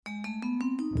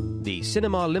The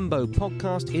Cinema Limbo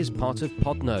podcast is part of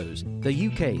Podnose, the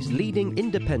UK's leading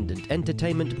independent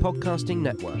entertainment podcasting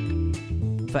network.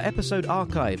 For episode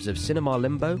archives of Cinema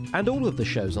Limbo and all of the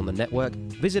shows on the network,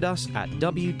 visit us at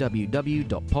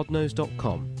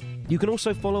www.podnose.com. You can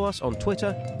also follow us on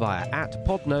Twitter via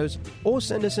 @Podnose or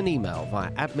send us an email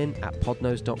via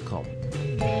admin@podnose.com.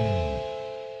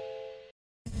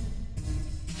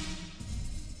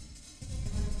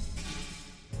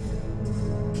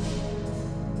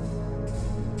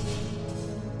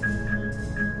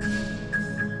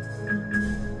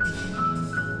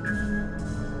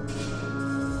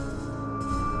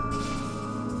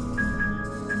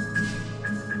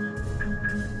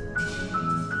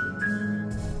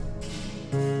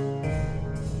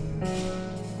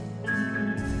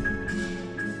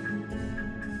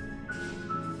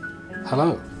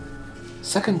 Hello.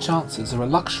 Second chances are a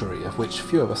luxury of which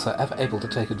few of us are ever able to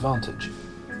take advantage.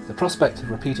 The prospect of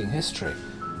repeating history,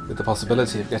 with the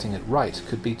possibility of getting it right,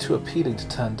 could be too appealing to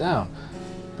turn down,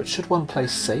 but should one play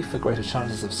safe for greater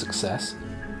chances of success,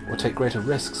 or take greater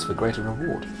risks for greater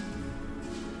reward?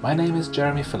 My name is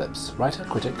Jeremy Phillips, writer,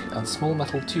 critic, and small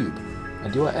metal tube,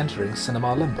 and you are entering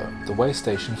Cinema Limbo, the way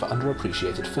station for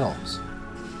underappreciated films.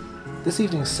 This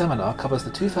evening's seminar covers the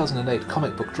 2008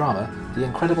 comic book drama The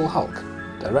Incredible Hulk,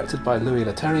 directed by Louis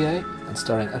Leterrier and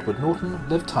starring Edward Norton,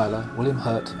 Liv Tyler, William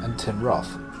Hurt and Tim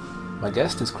Roth. My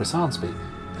guest is Chris Arnsby,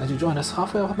 and you join us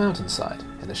halfway up a mountainside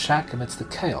in a shack amidst the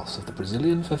chaos of the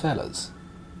Brazilian favelas.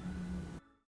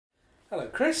 Hello,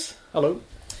 Chris. Hello.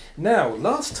 Now,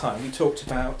 last time we talked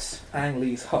about Ang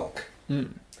Lee's Hulk,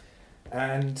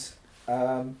 and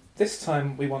this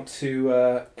time we want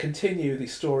to continue the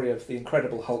story of the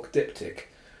Incredible Hulk diptych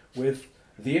with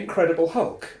The Incredible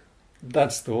Hulk.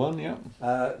 That's the one, yeah.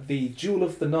 The Jewel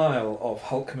of the Nile of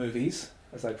Hulk movies,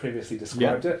 as I previously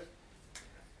described it,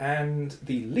 and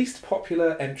the least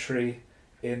popular entry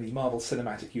in the Marvel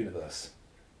Cinematic Universe.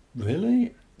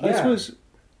 Really? Yeah. I suppose...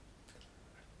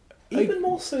 Even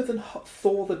more so than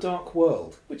Thor the Dark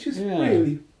World, which is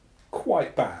really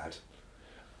quite bad.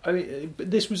 I mean, but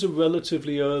this was a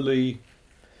relatively early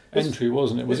entry,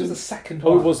 wasn't it? This was the second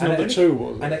one. Oh, it was number 2,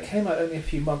 was it? And it came out only a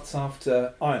few months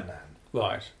after Iron Man.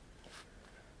 Right.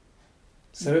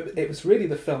 So it was really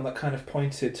the film that kind of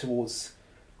pointed towards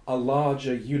a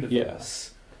larger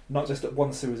universe, not just at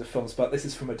one series of films, but this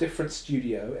is from a different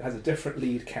studio, it has a different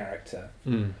lead character,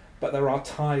 but there are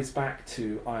ties back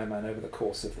to Iron Man over the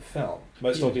course of the film,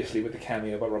 most obviously with the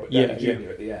cameo by Robert Downey Jr.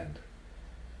 at the end.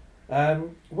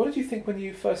 What did you think when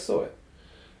you first saw it?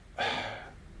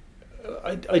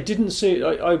 I didn't see it.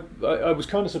 I was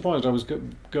kind of surprised. I was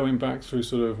going back through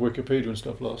sort of Wikipedia and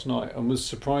stuff last night and was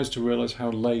surprised to realise how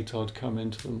late I'd come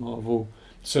into the Marvel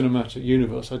Cinematic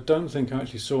Universe. I don't think I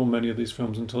actually saw many of these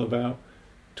films until about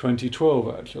 2012,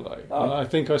 actually. Oh. And I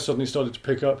think I suddenly started to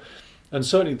pick up, and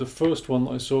certainly the first one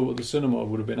that I saw at the cinema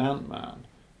would have been Ant-Man,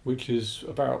 which is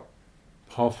about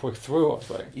halfway through, I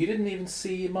think. You didn't even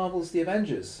see Marvel's The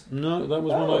Avengers? No, that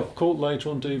was one I caught later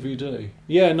on DVD.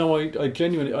 Yeah, no, I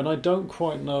genuinely, and I don't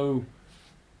quite know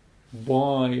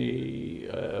why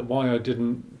I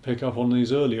didn't pick up on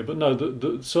these earlier, but no,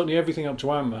 certainly everything up to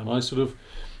Ant-Man I sort of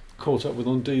caught up with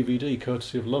on DVD,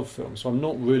 courtesy of Love Film, so I'm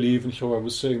not really even sure I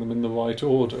was seeing them in the right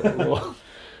order.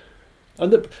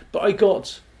 But I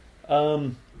got,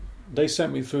 they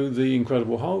sent me through The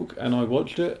Incredible Hulk, and I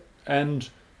watched it, and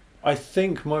I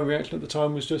think my reaction at the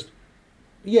time was just,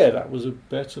 yeah, that was a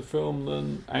better film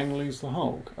than Ang Lee's The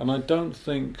Hulk. And I don't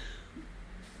think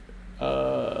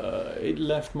it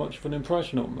left much of an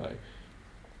impression on me.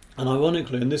 And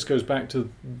ironically, and this goes back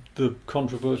to the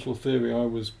controversial theory I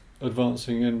was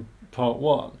advancing in part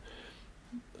 1,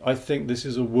 I think this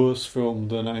is a worse film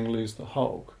than Ang Lee's The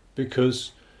Hulk,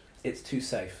 because... It's too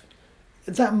safe.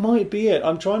 That might be it.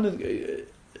 I'm trying to...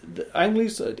 Ang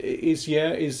Lee's is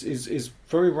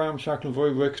very ramshackle and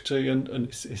very rickety and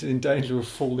is in danger of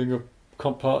falling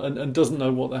apart and doesn't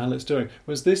know what the hell it's doing.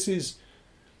 Whereas this is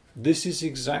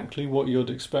exactly what you'd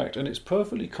expect, and it's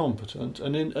perfectly competent.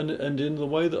 And in the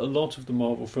way that a lot of the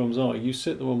Marvel films are, you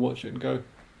sit there and watch it and go,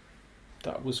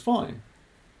 that was fine,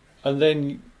 and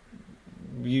then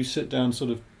you sit down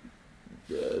sort of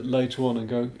later on and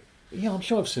go, yeah, I'm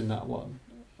sure I've seen that one,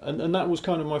 and that was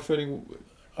kind of my feeling.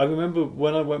 I remember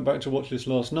when I went back to watch this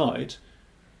last night,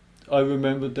 I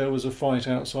remembered there was a fight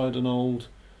outside an old,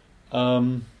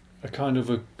 a kind of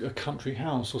a country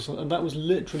house or something, and that was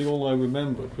literally all I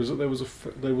remembered. Was that there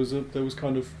was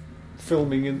kind of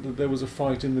filming there was a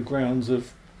fight in the grounds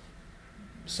of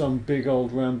some big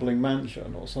old rambling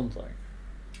mansion or something.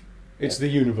 It's the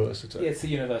university. Yeah, it's the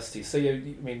university. So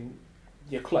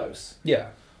you're close. Yeah.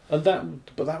 And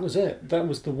that was it. That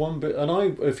was the one bit.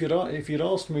 And if you'd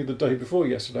asked me the day before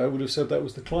yesterday, I would have said that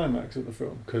was the climax of the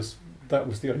film, because that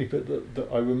was the only bit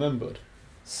that I remembered.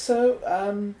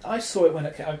 So I saw it when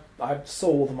it came. I saw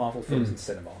all the Marvel films in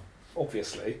cinema,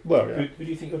 obviously. Well, yeah. Who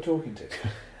do you think you're talking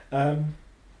to?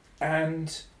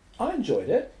 And I enjoyed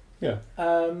it. Yeah.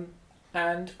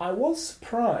 And I was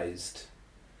surprised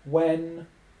when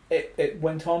it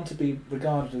went on to be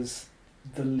regarded as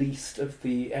the least of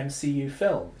the MCU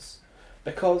films.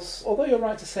 Because although you're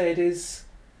right to say it is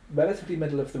relatively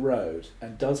middle of the road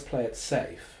and does play it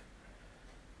safe,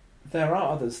 there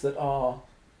are others that are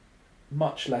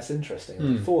much less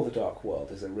interesting. Thor: The Dark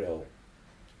World is a real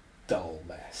dull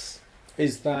mess.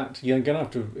 Is that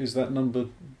is that number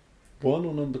 1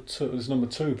 or number 2? It's number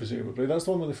 2, presumably. That's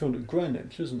the one where they filmed at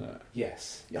Greenwich, isn't it?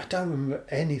 Yes. I don't remember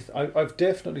anything. I've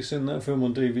definitely seen that film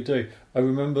on DVD. I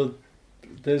remember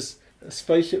there's a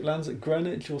spaceship lands at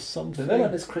Greenwich or something. The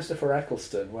villain is Christopher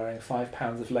Eccleston wearing 5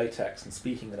 pounds of latex and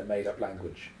speaking in a made-up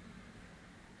language.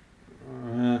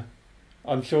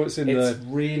 I'm sure it's It's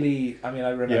really... I mean, I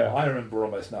remember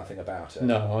almost nothing about it.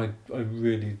 No, I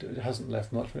really... It hasn't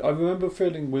left much. I remember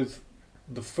feeling with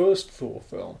the first Thor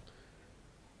film,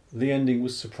 the ending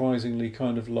was surprisingly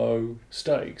kind of low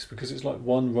stakes, because it's like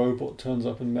one robot turns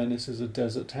up and menaces a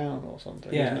desert town or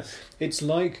something. Yes. It's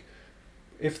like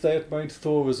if they had made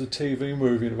Thor as a TV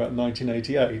movie in about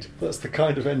 1988. That's the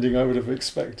kind of ending I would have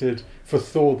expected for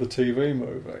Thor the TV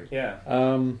movie. Yeah.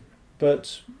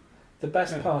 But the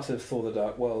best part of Thor: The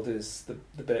Dark World is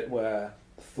the bit where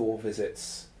Thor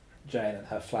visits Jane in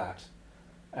her flat,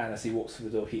 and as he walks through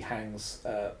the door, he hangs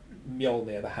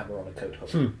Mjolnir, the hammer, on a coat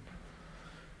hook.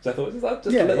 So I thought, is that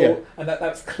just a little... And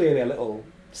that's clearly a little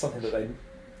something that they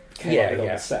came up with on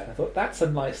the set. I thought, that's a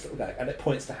nice little gag. And it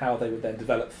points to how they would then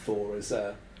develop Thor as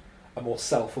a more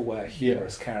self-aware,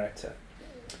 humorous character.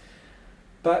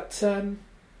 But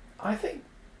I think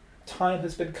time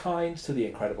has been kind to the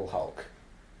Incredible Hulk.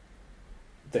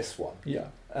 This one. Yeah.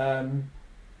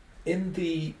 In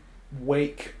the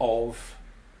wake of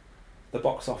the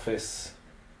box office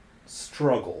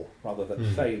struggle, rather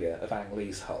than failure, of Ang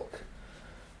Lee's Hulk,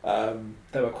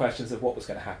 there were questions of what was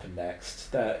going to happen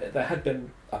next. There had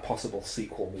been a possible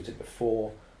sequel mooted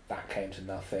before. That came to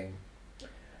nothing.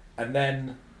 And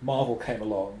then Marvel came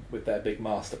along with their big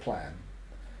master plan,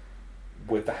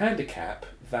 with the handicap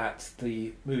that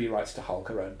the movie rights to Hulk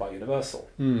are owned by Universal.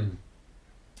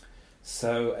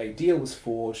 So a deal was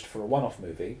forged for a one-off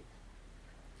movie,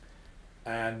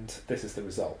 and this is the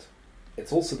result.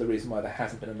 It's also the reason why there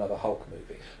hasn't been another Hulk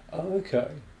movie. Oh, okay.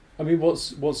 I mean,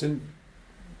 what's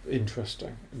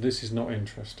interesting? This is not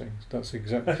interesting. That's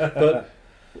exactly. But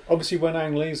obviously, when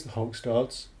Ang Lee's The Hulk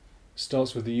starts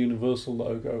with the Universal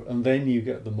logo, and then you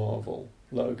get the Marvel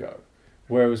logo.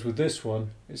 Whereas with this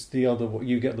one, it's the other.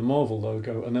 You get the Marvel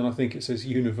logo, and then I think it says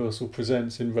Universal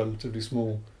Presents in relatively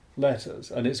small letters,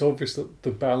 and it's obvious that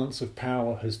the balance of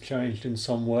power has changed in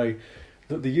some way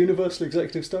that the Universal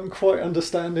executives don't quite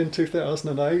understand in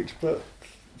 2008, but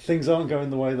things aren't going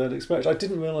the way they'd expect. I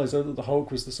didn't realise though that the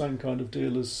Hulk was the same kind of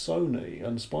deal as Sony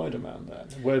and Spider-Man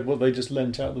then, where they just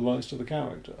lent out the rights to the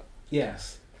character.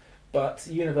 Yes, but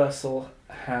Universal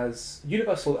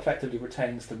effectively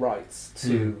retains the rights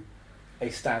to a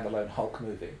standalone Hulk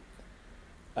movie.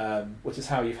 Which is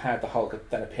how you've had the Hulk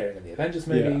then appearing in the Avengers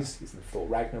movies, he's in Thor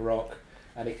Ragnarok,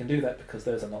 and he can do that because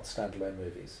those are not standalone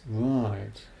movies.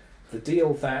 Right. The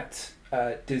deal that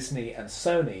Disney and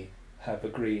Sony have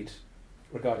agreed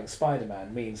regarding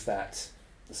Spider-Man means that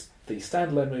the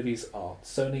standalone movies are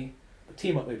Sony, the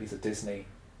team-up movies are Disney,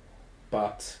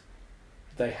 but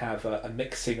they have a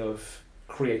mixing of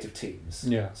creative teams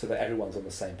so that everyone's on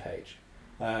the same page.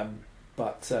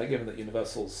 But given that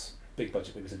Universal's big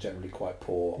budget movies are generally quite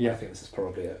poor, I think this is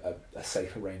probably a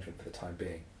safe arrangement for the time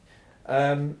being.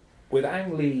 With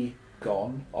Ang Lee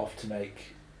gone, off to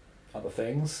make other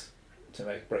things, to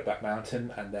make Brokeback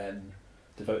Mountain, and then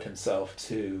devote himself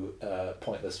to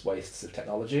pointless wastes of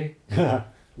technology,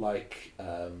 like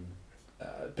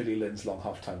Billy Lynn's Long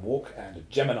Half-Time Walk and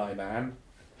Gemini Man.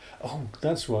 Oh,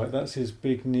 that's right. That's his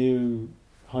big new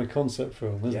high concept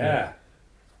film, isn't it? Yeah.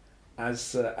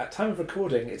 As at time of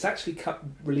recording, it's actually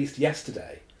released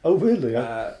yesterday. Oh, really?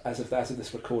 As of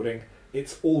this recording,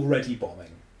 it's already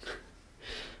bombing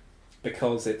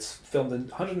because it's filmed in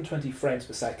 120 frames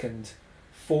per second,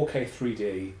 4K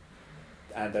 3D,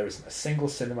 and there isn't a single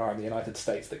cinema in the United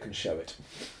States that can show it.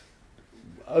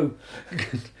 Oh,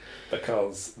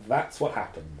 because that's what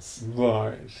happens.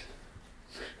 Right.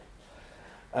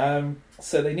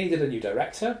 So they needed a new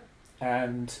director,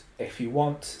 and if you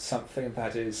want something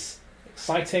that is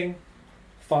exciting,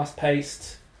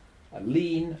 fast-paced, a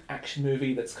lean action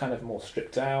movie that's kind of more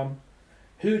stripped down,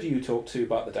 who do you talk to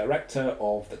but the director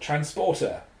of The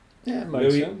Transporter? Yeah, it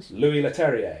makes sense. Louis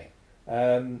Leterrier,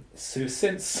 who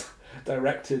since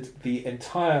directed the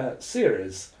entire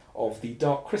series of the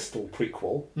Dark Crystal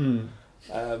prequel.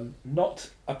 Not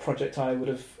a project I would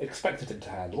have expected him to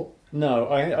handle. No,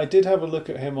 I did have a look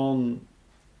at him on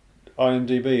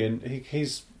IMDb, and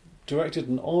he's directed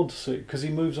an odd suit because he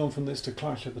moves on from this to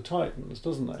Clash of the Titans,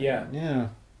 doesn't he? Yeah. Yeah.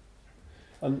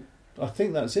 And I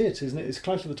think that's it, isn't it? Is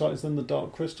Clash of the Titans then the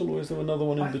Dark Crystal, or is there another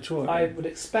one in between? I would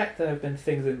expect there have been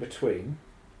things in between.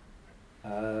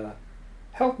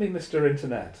 Help me, Mr.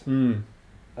 Internet.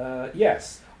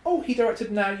 Yes. Oh, he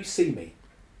directed Now You See Me.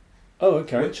 Oh,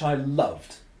 okay. Which I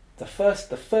loved. The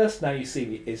first Now You See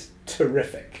Me is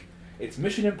terrific. It's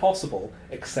Mission Impossible,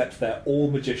 except they're all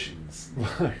magicians.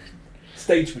 Right.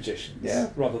 Stage magicians, Yeah.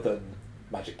 rather than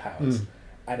magic powers.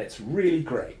 And it's really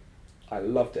great. I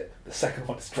loved it. The second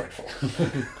one is dreadful.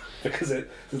 Because it's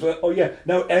like, oh yeah,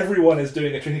 now everyone is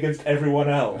doing a trick against everyone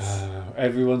else.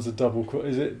 Everyone's a double...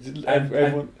 Is it?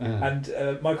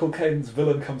 And Michael Caine's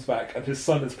villain comes back, and his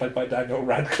son is played by Daniel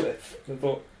Radcliffe. And I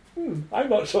thought, I'm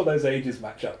not sure those ages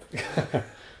match up.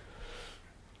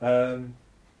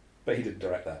 But he didn't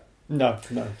direct that. No,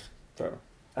 fair.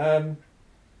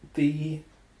 The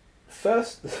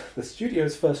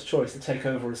studio's first choice to take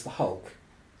over as the Hulk,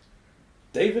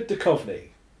 David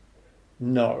Duchovny.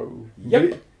 No.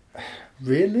 Yep.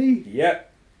 Really?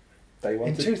 Yep. They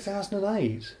wanted... In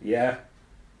 2008? Yeah.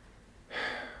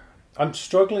 I'm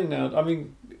struggling now. I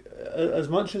mean, as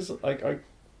much as I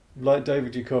like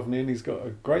David Duchovny, and he's got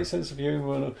a great sense of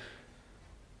humour,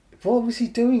 what was he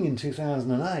doing in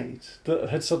 2008 that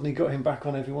had suddenly got him back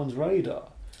on everyone's radar?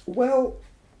 Well,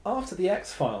 after the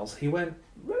X-Files, he went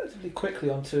relatively quickly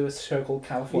onto a show called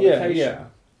Californication. Yeah.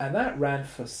 And that ran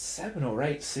for 7 or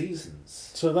 8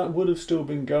 seasons. So that would have still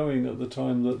been going at the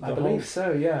time that... I believe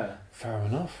so, yeah. Fair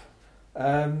enough.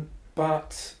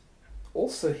 But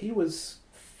also he was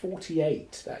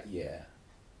 48 that year,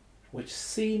 which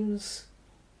seems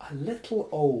a little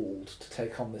old to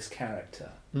take on this character.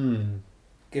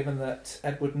 Given that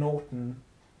Edward Norton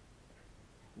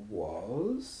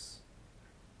was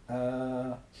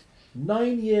 9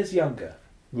 years younger.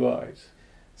 Right.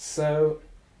 So...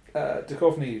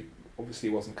 Duchovny obviously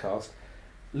wasn't cast.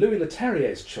 Louis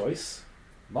Leterrier's choice,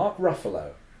 Mark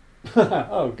Ruffalo.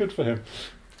 Oh, good for him.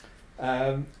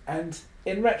 And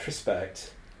in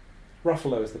retrospect,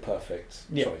 Ruffalo is the perfect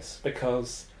choice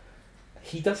because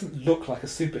he doesn't look like a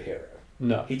superhero.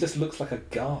 No. He just looks like a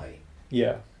guy.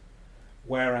 Yeah.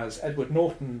 Whereas Edward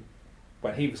Norton,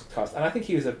 when he was cast, and I think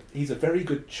he's a very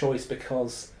good choice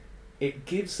because it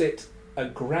gives it a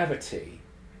gravity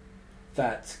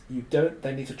that you don't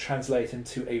then need to translate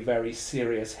into a very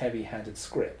serious, heavy-handed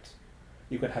script.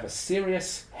 You can have a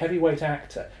serious, heavyweight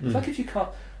actor. It's like if you can't...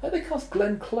 Like they cast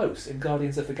Glenn Close in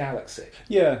Guardians of the Galaxy.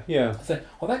 Yeah. So,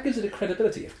 well, that gives it a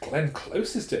credibility. If Glenn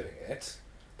Close is doing it,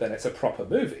 then it's a proper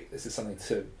movie. This is something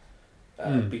to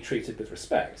be treated with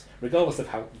respect, regardless of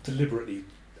how deliberately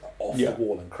off the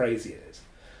wall and crazy it is.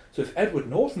 So if Edward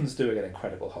Norton's doing an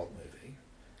Incredible Hulk movie,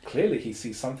 clearly he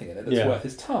sees something in it that's worth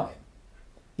his time.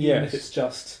 Even if it's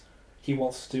just he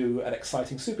wants to do an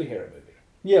exciting superhero movie.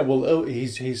 Yeah, well,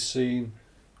 he's seen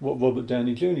what Robert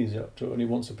Downey Jr.'s up to, and he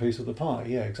wants a piece of the pie.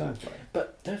 Yeah, exactly.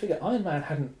 But don't forget, Iron Man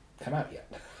hadn't come out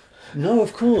yet. No,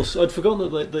 of course. I'd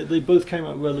forgotten that they both came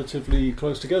out relatively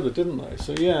close together, didn't they?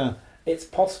 So, yeah. It's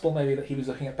possible maybe that he was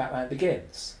looking at Batman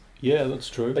Begins. Yeah, that's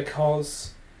true.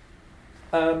 Because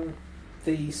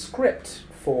the script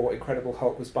for Incredible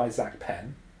Hulk was by Zach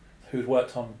Penn, who'd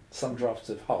worked on some drafts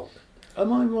of Hulk.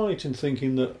 Am I right in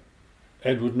thinking that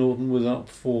Edward Norton was up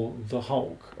for the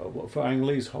Hulk, for Ang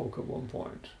Lee's Hulk at one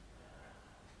point?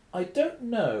 I don't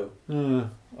know.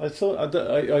 I thought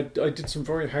I did some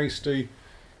very hasty.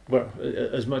 Well,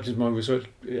 as much as my research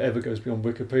ever goes beyond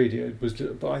Wikipedia,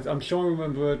 but I'm sure I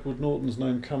remember Edward Norton's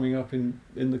name coming up in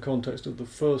the context of the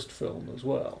first film as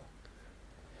well.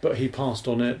 But he passed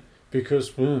on it because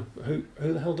who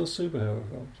the hell does superhero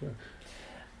films? Yeah.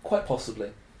 Quite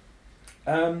possibly.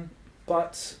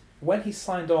 But when he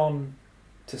signed on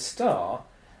to star,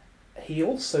 he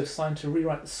also signed to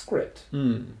rewrite the script.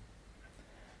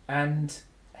 And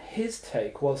his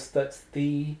take was that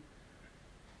the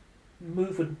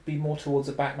move would be more towards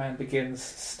a Batman Begins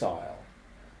style.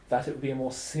 That it would be a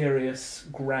more serious,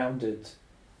 grounded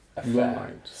affair.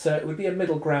 Right. So it would be a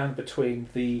middle ground between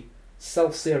the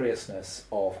self-seriousness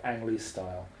of Ang Lee's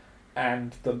style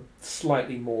and the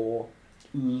slightly more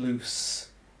loose,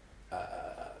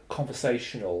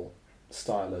 conversational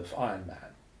style of Iron Man.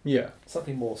 Yeah.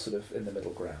 Something more sort of in the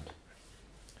middle ground.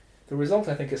 The result,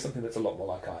 I think, is something that's a lot more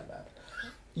like Iron Man.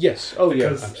 Yes. Oh,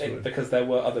 because, yeah, absolutely. Because there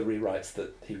were other rewrites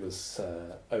that he was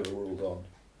overruled on,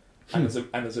 and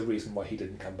there's a reason why he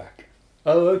didn't come back.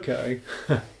 Oh, okay.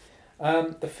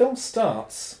 The film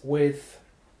starts with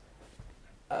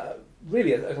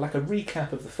really like a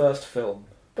recap of the first film,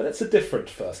 but it's a different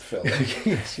first film.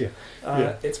 Yes, yeah.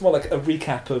 It's more like a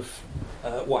recap of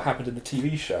what happened in the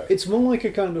TV show. It's more like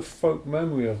a kind of folk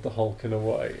memory of the Hulk in a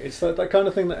way. It's that kind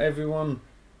of thing that everyone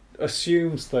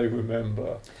assumes they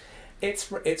remember.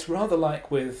 It's rather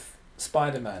like with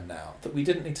Spider-Man now, that we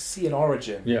didn't need to see an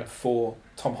origin for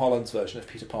Tom Holland's version of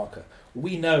Peter Parker.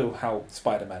 We know how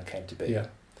Spider-Man came to be. Yeah.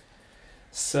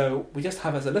 So we just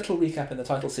have as a little recap in the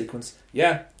title sequence,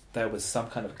 there was some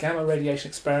kind of gamma radiation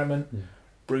experiment.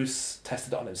 Bruce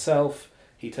tested it on himself.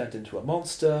 He turned into a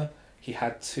monster. He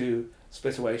had to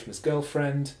split away from his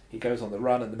girlfriend. He goes on the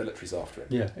run and the military's after him.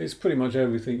 Yeah, it's pretty much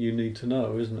everything you need to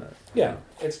know, isn't it? Yeah,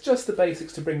 it's just the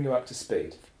basics to bring you up to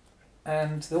speed.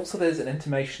 And also there's an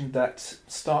intimation that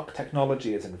Stark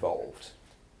technology is involved.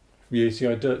 Yeah, see,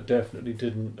 I definitely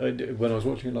didn't. When I was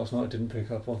watching it last night, I didn't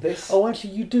pick up on this. Oh,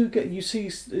 actually, you see,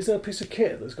 is there a piece of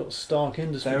kit that's got Stark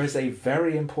Industries? There is a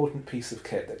very important piece of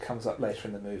kit that comes up later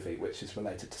in the movie, which is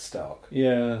related to Stark.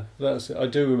 Yeah, that's it. I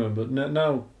do remember.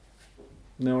 Now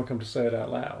I come to say it out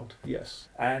loud. Yes.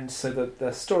 And so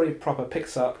the story proper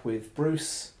picks up with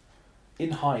Bruce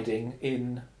in hiding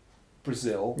in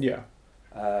Brazil. Yeah.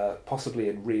 Possibly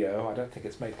in Rio. I don't think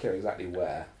it's made clear exactly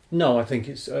where. No, I think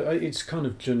it's kind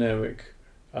of generic.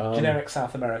 Generic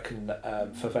South American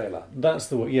favela. That's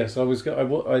the word. Yes, I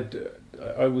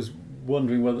was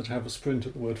wondering whether to have a sprint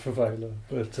at the word favela,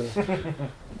 but.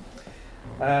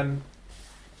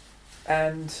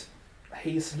 And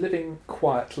he's living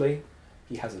quietly.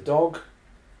 He has a dog.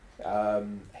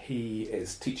 He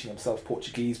is teaching himself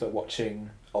Portuguese by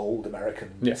watching old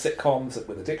American sitcoms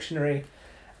with a dictionary,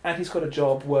 and he's got a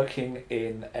job working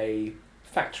in a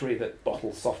factory that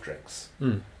bottles soft drinks.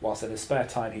 Whilst in his spare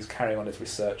time he's carrying on his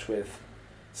research with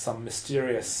some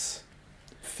mysterious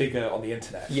figure on the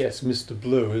internet. Yes, Mr.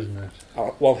 Blue, isn't it?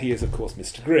 Well, he is of course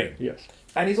Mr. Green. Yes.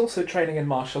 And he's also training in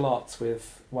martial arts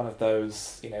with one of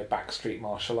those, backstreet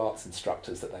martial arts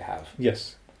instructors that they have.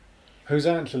 Yes. Who's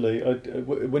actually,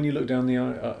 when you look down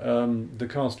the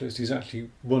cast list, he's actually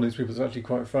one of these people that's actually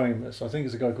quite famous. I think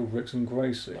it's a guy called Rickson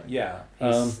Gracie. Yeah,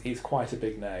 he's quite a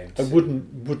big name. I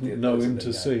wouldn't know him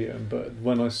to see him, but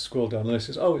when I scroll down the list,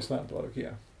 it's that bloke.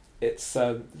 Yeah, it's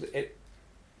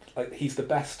he's the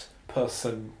best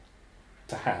person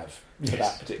to have for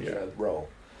that particular role.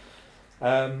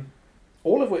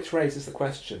 All of which raises the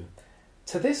question: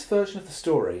 to this version of the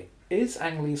story, is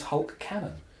Ang Lee's Hulk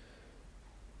canon?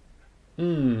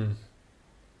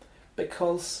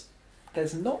 Because there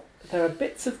are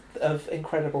bits of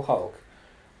Incredible Hulk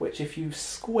which, if you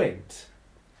squint,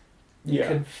 you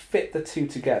can fit the two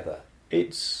together.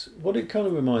 It's what it kind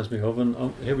of reminds me of,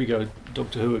 and here we go,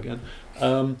 Doctor Who again.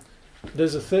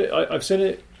 There's I've seen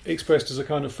it expressed as a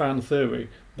kind of fan theory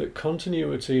that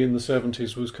continuity in the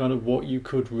 70s was kind of what you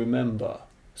could remember.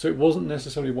 So it wasn't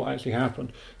necessarily what actually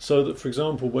happened. So that, for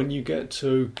example, when you get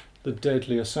to the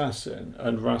Deadly Assassin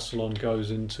and Rassilon goes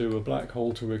into a black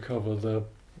hole to recover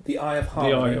the Eye of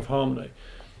Harmony. The Eye of Harmony.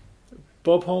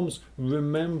 Bob Holmes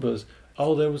remembers,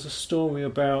 there was a story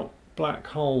about black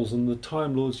holes and the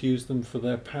Time Lords used them for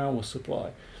their power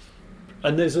supply.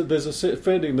 And there's a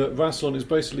feeling that Rassilon is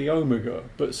basically Omega,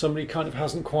 but somebody kind of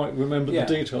hasn't quite remembered the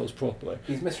details properly.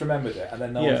 He's misremembered it, and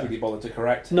then no one's really bothered to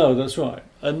correct it. No, that's right.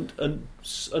 And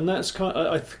that's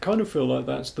I kind of feel like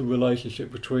that's the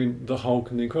relationship between the Hulk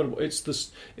and the Incredible. It's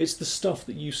the stuff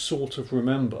that you sort of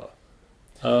remember.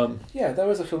 There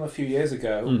was a film a few years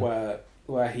ago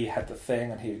where he had the thing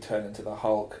and he turned into the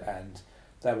Hulk, and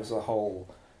there was a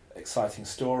whole exciting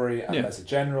story, and there's a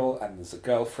general and there's a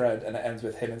girlfriend, and it ends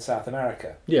with him in South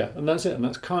America. Yeah, and that's it, and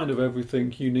that's kind of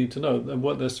everything you need to know. And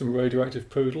there's some radioactive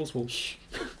poodles.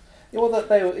 Well,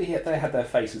 they had their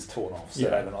faces torn off, so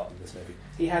they were not in this movie.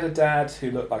 He had a dad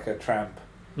who looked like a tramp,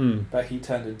 but he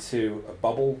turned into a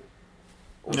bubble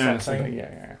or something.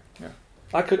 Yeah.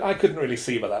 I couldn't really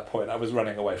see by that point. I was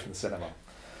running away from the cinema.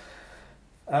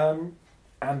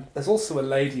 And there's also a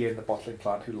lady in the bottling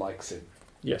plant who likes him.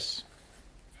 Yes.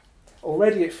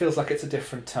 Already it feels like it's a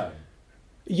different tone.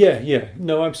 Yeah,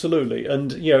 no, absolutely.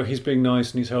 And, he's being nice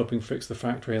and he's helping fix the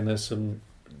factory, and there's some...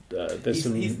 He's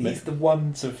the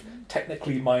one sort of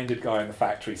technically minded guy in the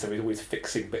factory, so he's always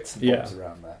fixing bits and bobs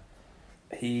around there.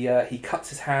 He cuts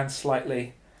his hand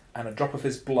slightly, and a drop of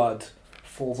his blood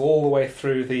falls all the way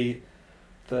through the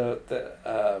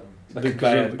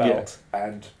conveyor belt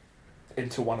and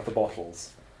into one of the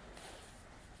bottles.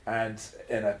 and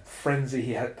in a frenzy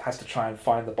he has to try and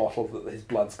find the bottle that his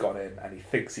blood's gone in, and he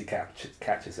thinks he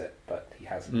catches it, but he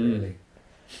hasn't really.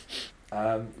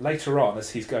 Later on, as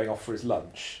he's going off for his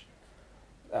lunch,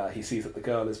 he sees that the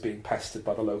girl is being pestered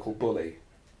by the local bully,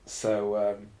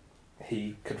 so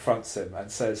he confronts him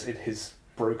and says in his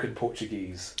broken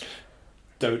Portuguese,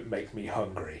 "Don't make me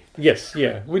hungry." Yes,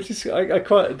 yeah, which is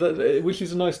which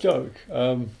is a nice joke.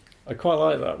 I quite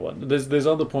like that one. There's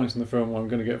other points in the film where I'm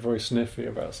going to get very sniffy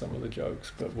about some of the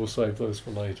jokes, but we'll save those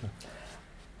for later.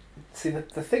 See,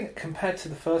 the thing, compared to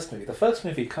the first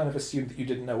movie kind of assumed that you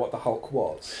didn't know what the Hulk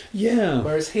was. Yeah.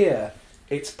 Whereas here,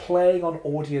 it's playing on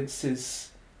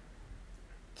audiences'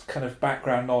 kind of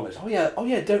background knowledge. Oh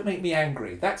yeah, don't make me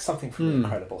angry. That's something from The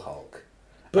Incredible Hulk.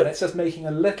 But it's just making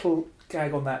a little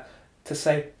gag on that to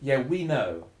say, yeah, we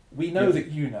know that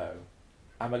you know,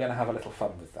 and we're going to have a little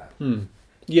fun with that.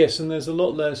 Yes, and there's a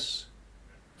lot less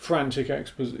frantic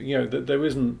exposition. You know, that there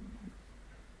isn't.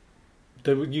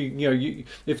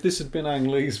 If this had been Ang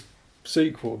Lee's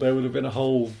sequel, there would have been a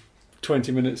whole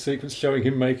 20-minute sequence showing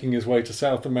him making his way to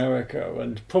South America,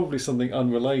 and probably something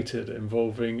unrelated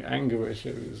involving anger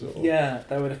issues. Yeah,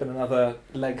 there would have been another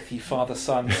lengthy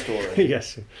father-son story.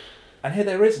 Yes. And here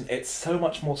there isn't. It's so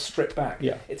much more stripped back.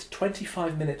 Yeah. It's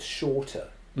 25 minutes shorter.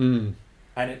 And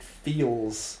it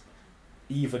feels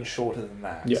even shorter than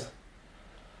that. Yeah.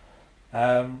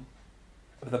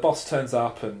 The boss turns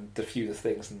up and diffuses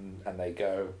things, and they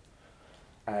go.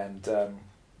 And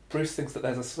Bruce thinks that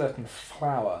there's a certain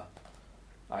flower.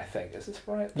 I think, is this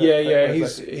right?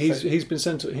 He's been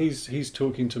sent. He's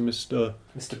talking to Mr.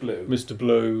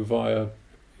 Blue via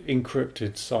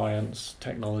encrypted science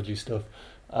technology stuff.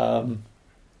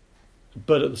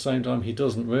 But at the same time, he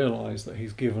doesn't realise that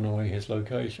he's given away his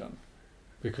location,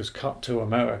 because cut to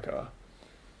America.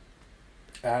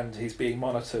 And he's being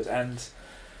monitored, and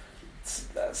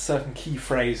certain key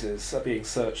phrases are being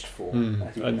searched for,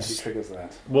 as he triggers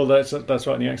that. Well, that's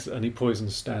right, and he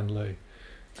poisons Stan Lee.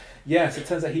 Yes, it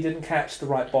turns out he didn't catch the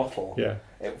right bottle. Yeah.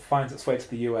 It finds its way to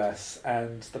the US,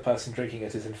 and the person drinking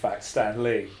it is in fact Stan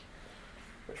Lee,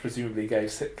 which presumably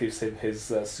gives him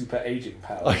his super aging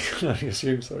powers. I can only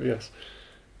assume so, yes.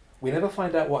 We never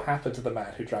find out what happened to the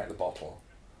man who drank the bottle.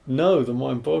 No, the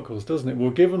mind boggles, doesn't it? Well,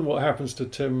 given what happens to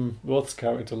Tim Roth's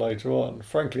character later on,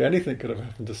 frankly, anything could have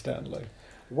happened to Stan Lee.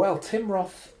 Well, Tim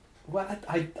Roth... Well,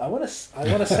 I want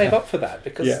to save up for that,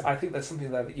 because I think there's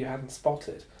something there that you hadn't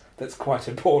spotted that's quite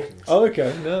important. Oh,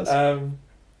 okay. No,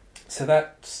 so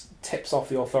that tips off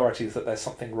the authorities that there's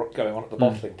something going on at the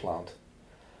bottling plant.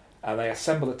 And they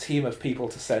assemble a team of people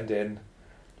to send in,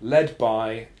 led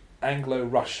by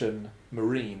Anglo-Russian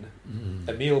Marine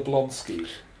Emil Blonsky,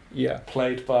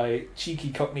 played by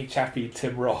cheeky Cockney chappie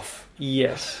Tim Roth.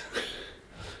 Yes.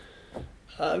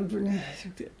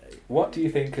 What do you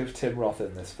think of Tim Roth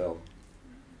in this film?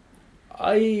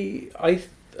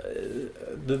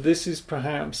 This is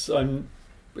perhaps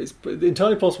it's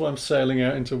entirely possible I'm sailing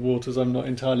out into waters I'm not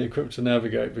entirely equipped to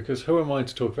navigate, because who am I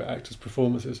to talk about actors'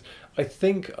 performances? I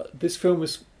think this film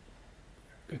has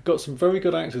got some very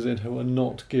good actors in who are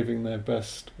not giving their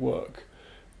best work,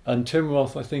 and Tim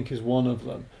Roth, I think, is one of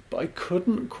them. But I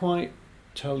couldn't quite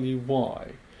tell you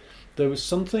why. There was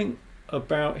something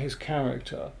about his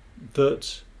character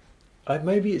that...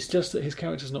 maybe it's just that his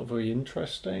character's not very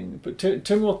interesting, but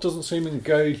Tim Roth doesn't seem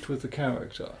engaged with the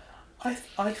character. I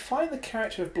find the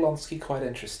character of Blonsky quite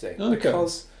interesting,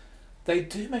 because they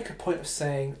do make a point of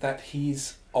saying that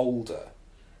he's older.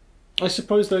 I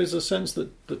suppose there is a sense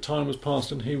that time has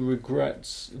passed and he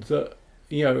regrets that,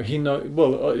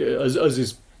 as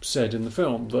is said in the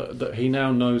film, that he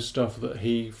now knows stuff that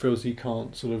he feels he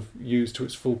can't sort of use to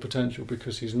its full potential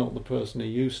because he's not the person he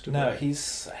used to be. No,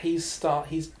 he's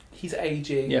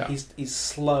aging. Yeah. He's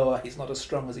slower. He's not as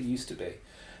strong as he used to be,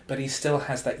 but he still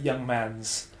has that young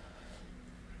man's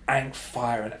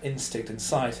fire and instinct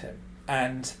inside him,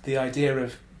 and the idea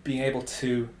of being able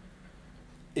to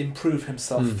improve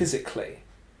himself physically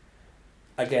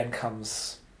again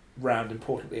comes round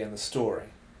importantly in the story.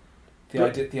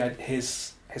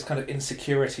 His kind of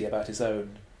insecurity about his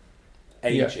own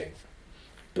aging. Yeah.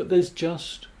 But there's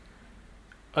just...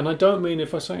 And I don't mean,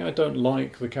 if I say I don't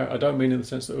like the character, I don't mean in the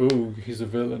sense that, he's a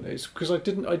villain. It's because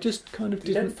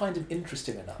you don't find him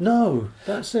interesting enough. No,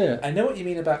 that's it. I know what you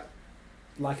mean about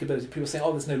likability. People say,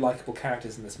 there's no likeable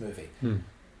characters in this movie.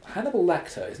 Hannibal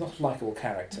Lecter is not a likeable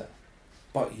character,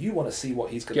 but you want to see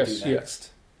what he's going to do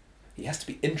next. He has to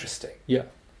be interesting. Yeah.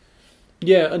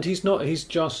 Yeah, and he's not, he's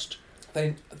just...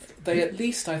 They at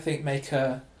least, I think, make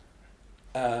a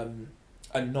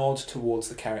nod towards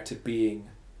the character being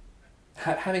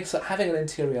having an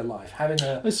interior life, having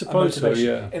a I suppose a motivation.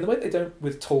 so, yeah. In the way they don't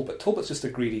with Talbot. Talbot's just a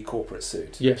greedy corporate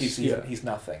suit. Yes, He's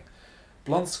nothing.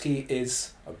 Blonsky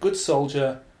is a good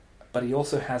soldier, but he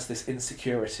also has this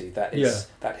insecurity that is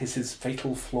his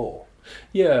fatal flaw.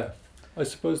 Yeah, I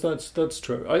suppose that's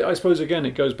true. I suppose, again,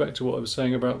 it goes back to what I was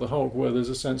saying about the Hulk, where there's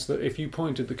a sense that if you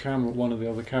pointed the camera at one of the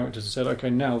other characters and said,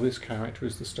 OK, now this character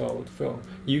is the star of the film,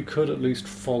 you could at least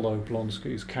follow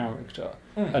Blonsky's character,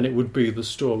 and it would be the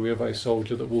story of a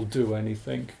soldier that will do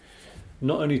anything.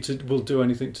 Not only will do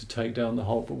anything to take down the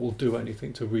Hulk, but will do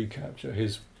anything to recapture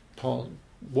his past,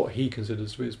 what he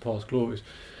considers to be his past glories.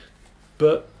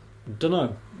 But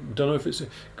don't know if it's...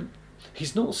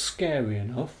 He's not scary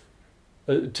enough.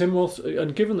 Tim Roth,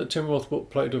 and given that Tim Roth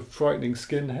played a frightening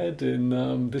skinhead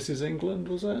in This Is England,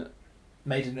 was it?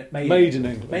 Made in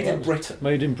England. Made in Britain.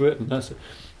 Made in Britain, that's it.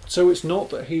 So it's not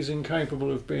that he's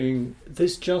incapable of being...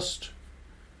 There's just...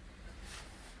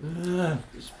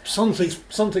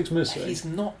 something's missing. He's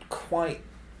not quite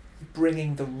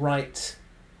bringing the right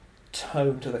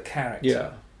tone to the character.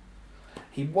 Yeah.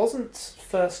 He wasn't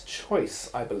first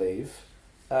choice, I believe.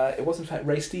 It was in fact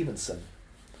Ray Stevenson.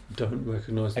 Don't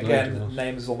recognise the Again, name.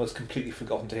 name is almost completely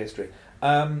forgotten to history.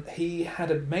 He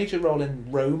had a major role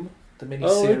in Rome, the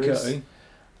miniseries.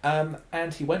 Oh, okay.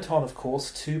 And he went on, of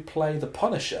course, to play the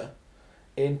Punisher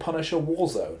in Punisher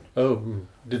Warzone. Oh,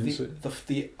 didn't see.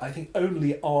 The I think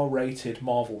only R-rated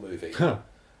Marvel movie. Huh.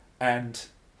 And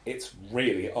it's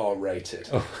really R-rated.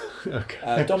 Oh,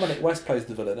 okay. Dominic West plays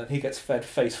the villain, and he gets fed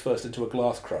face first into a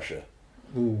glass crusher.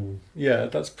 Ooh, yeah,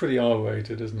 that's pretty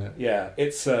R-rated, isn't it? Yeah,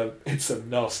 it's a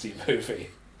nasty movie.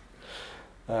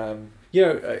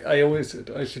 Yeah,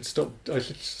 I should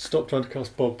stop trying to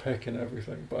cast Bob Peck in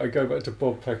everything, but I go back to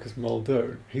Bob Peck as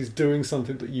Muldoon. He's doing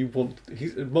something that you want.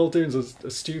 Muldoon's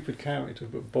a stupid character,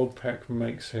 but Bob Peck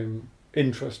makes him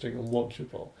interesting and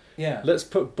watchable. Yeah. Let's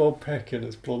put Bob Peck in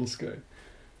as Blonsky.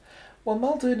 Well,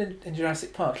 Muldoon in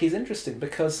Jurassic Park, he's interesting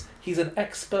because he's an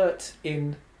expert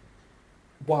in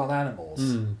wild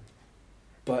animals,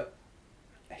 but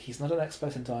he's not an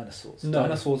expert in dinosaurs. No.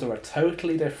 Dinosaurs are a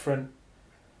totally different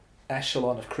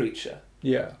echelon of creature.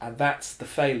 Yeah. And that's the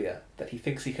failure, that he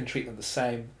thinks he can treat them the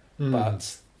same,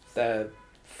 but they're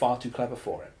far too clever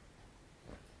for him.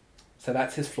 So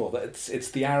that's his flaw. That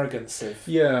it's the arrogance of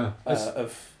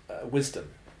wisdom.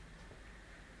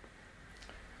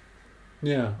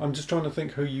 Yeah, I'm just trying to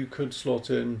think who you could slot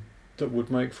in that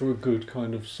would make for a good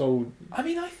kind of soul. I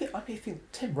think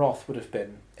Tim Roth would have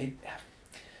been.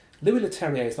 Louis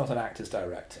Leterrier is not an actor's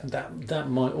director. That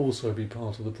might also be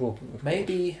part of the problem.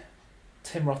 Maybe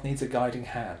Tim Roth needs a guiding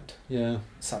hand. Yeah.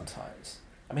 Sometimes.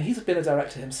 I mean, he's been a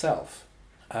director himself,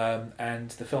 and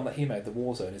the film that he made, The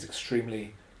Warzone, is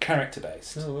extremely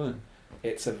character-based. Oh, right.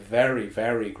 It's a very,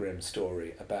 very grim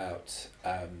story about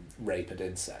rape and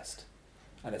incest,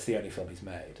 and it's the only film he's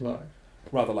made. Right.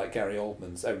 Rather like Gary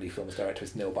Oldman's only film as director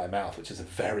is Nil by Mouth, which is a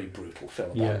very brutal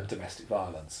film about domestic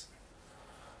violence.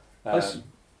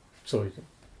 Sorry.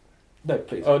 No,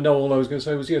 please. Oh no! All I was going to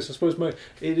say was yes. I suppose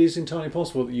it is entirely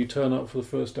possible that you turn up for the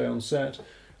first day on set,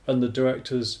 and the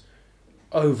director's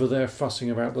over there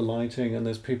fussing about the lighting, and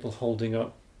there's people holding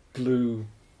up blue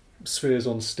spheres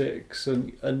on sticks,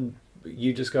 and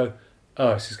you just go,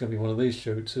 "Oh, this is going to be one of these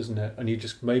shoots, isn't it?" And you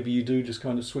just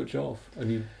kind of switch off,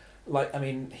 and you.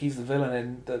 He's the villain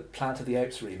in the Planet of the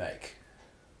Apes remake.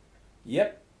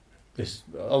 Yep.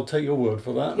 I'll take your word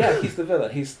for that. Yeah, he's the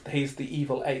villain. He's the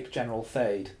evil ape, General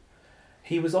Thade.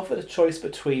 He was offered a choice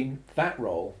between that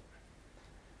role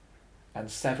and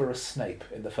Severus Snape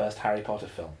in the first Harry Potter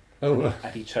film. Oh.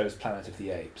 And he chose Planet of the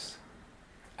Apes.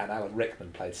 And Alan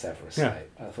Rickman played Severus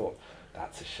Snape. And I thought,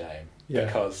 that's a shame. Yeah.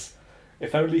 Because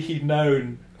if only he'd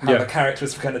known how the character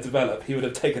was going to develop, he would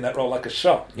have taken that role like a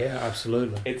shot. Yeah,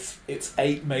 absolutely. It's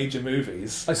 8 major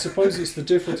movies. I suppose it's the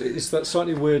difference. It's that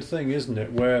slightly weird thing, isn't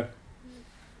it, where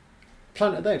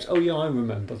Planet of the Apes. Oh yeah, I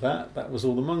remember that. That was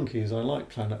all the monkeys. I like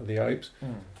Planet of the Apes.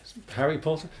 Harry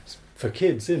Potter, it's for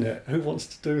kids, isn't it? Who wants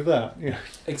to do that? Yeah.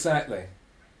 Exactly.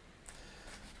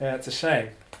 Yeah, it's a shame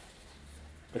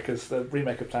because the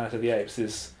remake of Planet of the Apes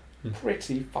is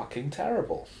pretty fucking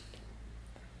terrible.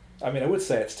 I mean, I would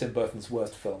say it's Tim Burton's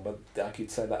worst film, but I could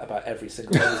say that about every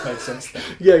single one he's made since then.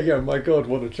 Yeah. My God,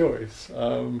 what a choice.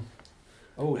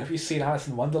 Oh, have you seen Alice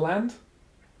in Wonderland?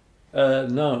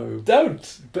 No.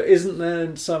 Don't! But isn't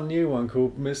there some new one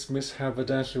called Miss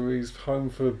Haberdashery's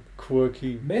Home for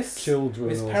Quirky Children?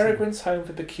 Miss Peregrine's Home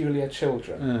for Peculiar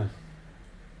Children.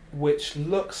 Which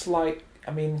looks like,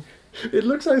 I mean... It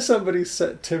looks like somebody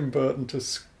set Tim Burton to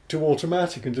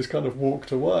automatic and just kind of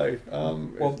walked away.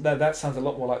 Well, no, that sounds a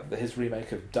lot more like his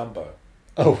remake of Dumbo.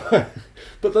 Oh,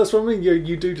 but that's what I mean.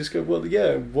 You do just go, well,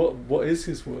 yeah. What is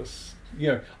his worst?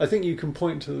 I think you can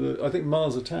point to I think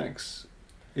Mars Attacks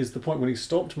is the point when he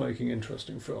stopped making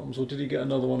interesting films, or did he get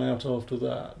another one out after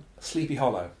that? Sleepy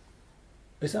Hollow.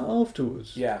 Is that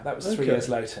afterwards? Yeah, that was 3 years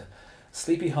later.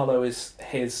 Sleepy Hollow is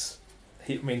his.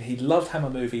 He loved Hammer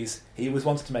movies. He always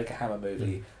wanted to make a Hammer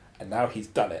movie, and now he's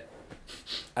done it.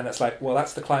 And it's like, well,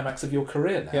 that's the climax of your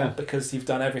career now, because you've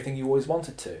done everything you always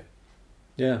wanted to.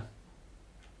 Yeah.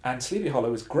 And Sleepy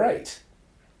Hollow is great.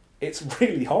 It's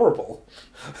really horrible.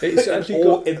 It's actually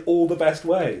in all the best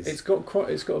ways. It's got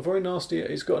a very nasty.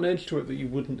 It's got an edge to it that you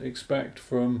wouldn't expect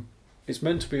from. It's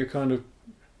meant to be a kind of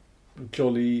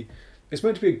jolly. It's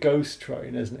meant to be a ghost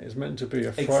train, isn't it? It's meant to be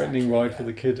a frightening ride for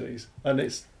the kiddies, and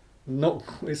it's not.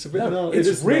 It's a bit.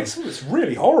 It's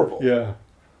really horrible. Yeah.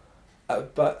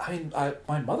 But I mean,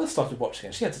 my mother started watching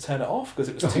it. She had to turn it off because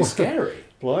it was too scary.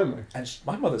 Blimey! And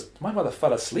my mother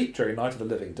fell asleep during Night of the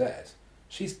Living Dead.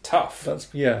 She's tough.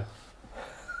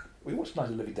 We watched Night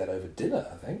of the Living Dead over dinner,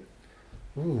 I think.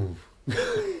 Ooh.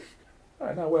 All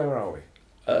right, now where are we?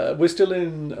 We're still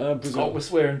in Brazil. Oh,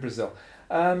 we're in Brazil.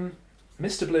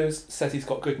 Mr. Blues says he's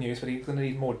got good news, but he's going to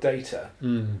need more data.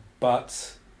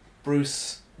 But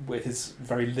Bruce, with his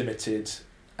very limited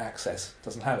access,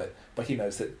 doesn't have it. But he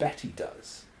knows that Betty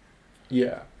does.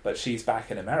 Yeah. But she's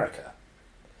back in America.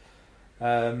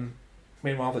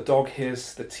 Meanwhile, the dog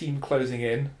hears the team closing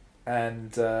in,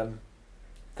 and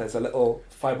there's a little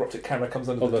fibre optic camera comes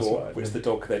under the door, which the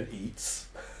dog then eats.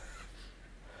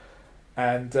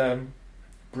 And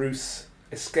Bruce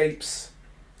escapes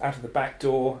out of the back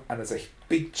door, and there's a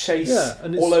big chase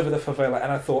all over the favela.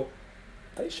 And I thought,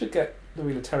 they should get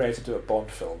Louis Leterrier to do a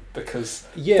Bond film, because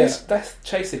this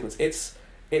chase sequence,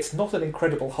 it's not an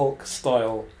Incredible Hulk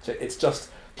style. It's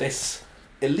just this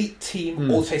elite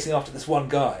team all chasing after this one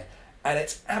guy, and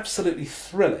it's absolutely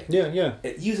thrilling. Yeah.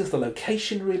 It uses the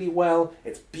location really well.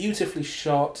 It's beautifully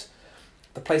shot.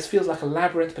 The place feels like a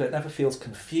labyrinth, but it never feels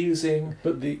confusing.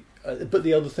 But the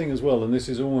other thing as well, and this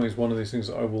is always one of these things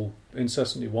that I will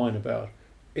incessantly whine about,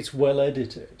 it's well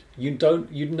edited. You'd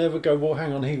never go, well,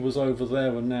 hang on, he was over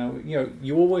there and now,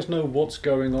 you always know what's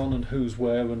going on and who's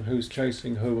where and who's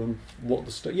chasing who and what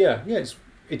the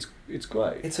it's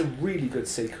great. It's a really good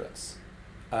sequence.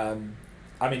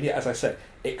 As I said,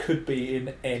 it could be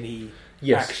in any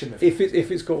action movie. If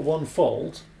it's got one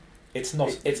fault, it's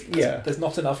not. There's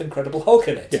not enough Incredible Hulk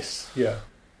in it. Yes, yeah.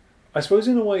 I suppose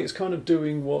in a way it's kind of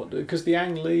doing because the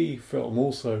Ang Lee film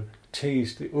also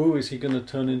teased. Is he going to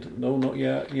turn into? No, not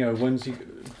yet. When's he?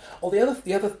 Oh,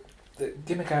 the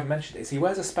gimmick I haven't mentioned is he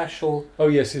wears a special. Oh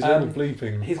yes, his little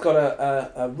bleeping. He's got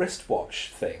a wristwatch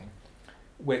thing,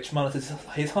 which monitors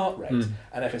his heart rate,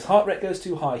 and if his heart rate goes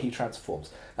too high, he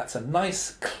transforms. That's a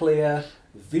nice, clear,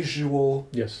 visual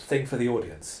thing for the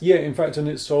audience. Yeah, in fact, and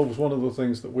it solves one of the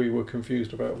things that we were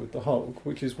confused about with the Hulk,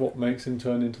 which is what makes him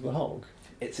turn into the Hulk.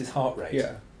 It's his heart rate.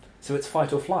 Yeah. So it's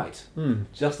fight or flight.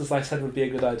 Just as I said would be a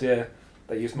good idea,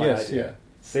 they used my idea. Yeah.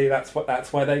 See, that's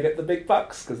why they get the big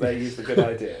bucks, because they use the good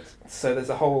ideas. So there's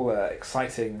a whole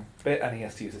exciting bit, and he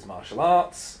has to use his martial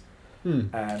arts.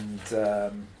 And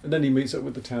then he meets up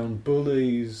with the town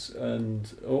bullies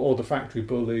or the factory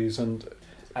bullies, and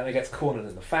he gets cornered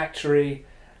in the factory,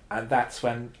 and that's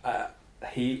when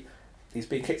he's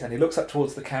being kicked, and he looks up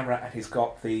towards the camera, and he's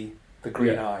got the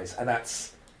green eyes, and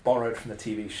that's borrowed from the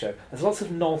TV show. There's lots of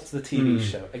nods to the TV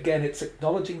show. Again, it's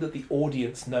acknowledging that the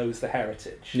audience knows the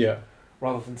heritage,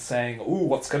 rather than saying, "Ooh,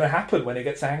 what's going to happen when he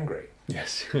gets angry?"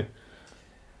 Yes.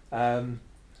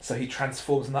 So he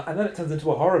transforms, and then it turns into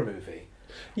a horror movie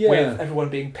with everyone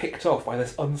being picked off by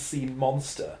this unseen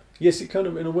monster. Yes, it kind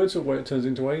of, in a weird sort of way, it turns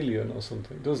into Alien or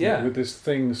something, doesn't it? With this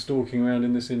thing stalking around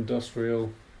in this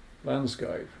industrial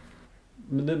landscape.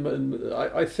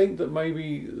 I think that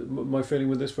maybe my feeling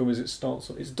with this film is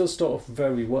it does start off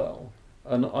very well,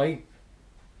 and I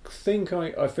think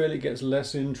I feel it gets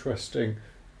less interesting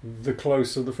the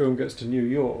closer the film gets to New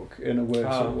York, in a weird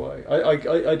sort of way.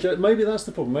 I maybe that's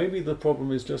the problem. Maybe the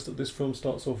problem is just that this film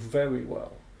starts off very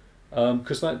well,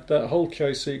 because that whole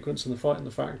chase sequence and the fight in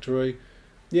the factory,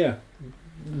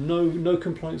 no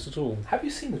complaints at all. Have you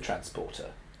seen The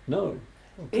Transporter? No,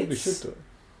 I probably should do it.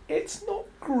 It's not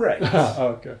great.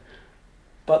 Okay.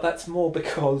 But that's more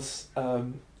because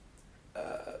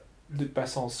Luc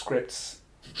Besson's scripts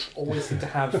always seem to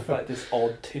have like this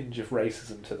odd tinge of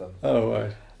racism to them. Oh,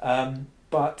 right.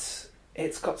 But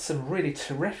it's got some really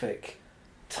terrific,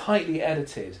 tightly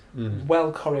edited,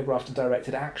 well choreographed and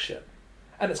directed action.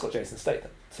 And it's got Jason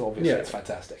Statham, so obviously it's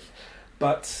fantastic.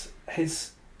 But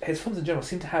his films in general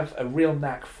seem to have a real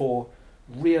knack for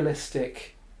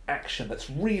realistic action that's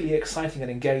really exciting and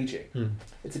engaging.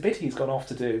 It's a pity he's gone off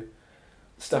to do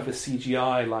stuff with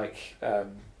CGI like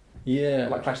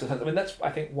Clash of the Titans. I mean, that's, I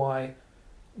think, why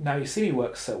Now You See Me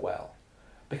works so well,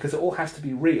 because it all has to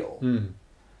be real,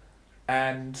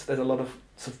 and there's a lot of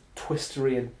sort of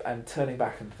twistery and turning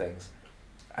back and things.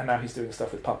 And now he's doing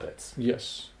stuff with puppets.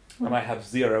 Yes. And I have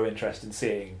zero interest in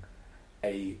seeing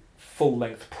a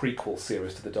full-length prequel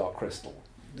series to The Dark Crystal.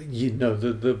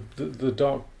 The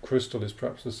Dark Crystal is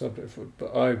perhaps the subject for it,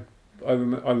 but I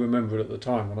remember it at the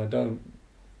time, and I don't.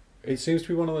 It seems to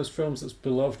be one of those films that's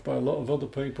beloved by a lot of other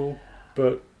people,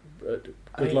 but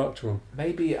good luck to them.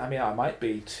 Maybe, I might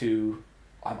be too...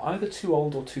 I'm either too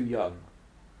old or too young.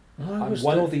 I'm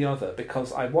one or the other,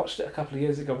 because I watched it a couple of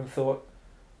years ago and thought,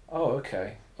 oh,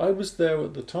 okay. I was there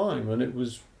at the time, and it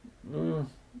was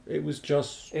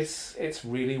just... It's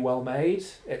really well made.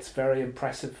 It's very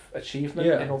impressive achievement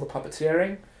in all the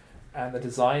puppeteering, and the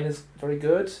design is very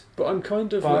good. But I'm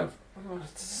kind of left...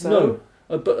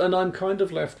 and I'm kind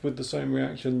of left with the same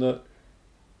reaction that,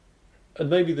 and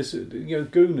maybe this,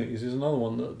 Goonies is another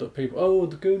one that people,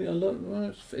 the Goonies, and look,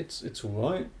 well, it's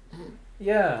all right.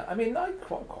 Yeah, I mean, I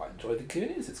quite enjoy the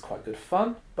Goonies. It's quite good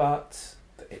fun, but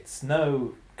it's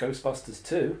no Ghostbusters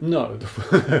 2. No,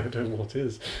 I don't know what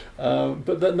is.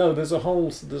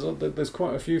 There's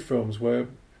quite a few films where,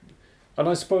 and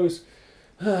I suppose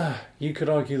you could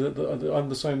argue that I'm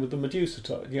the same with the Medusa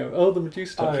touch. The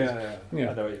Medusa touch.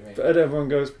 Yeah. I know what you mean. But everyone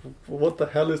goes, what the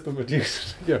hell is the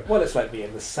Medusa? Well, it's like me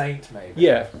and the Saint, maybe.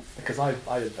 Yeah. Because I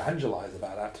evangelise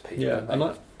about that to people, and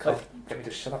they can't get me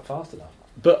to shut up fast enough.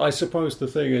 But I suppose the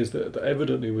thing is that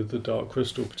evidently with The Dark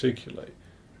Crystal particularly,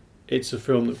 it's a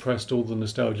film that pressed all the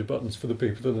nostalgia buttons for the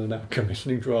people that are now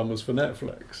commissioning dramas for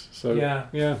Netflix. So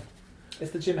yeah.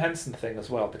 It's the Jim Henson thing as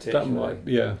well, particularly. That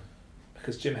might,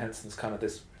 because Jim Henson's kind of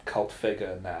this cult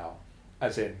figure now,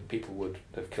 as in people would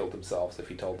have killed themselves if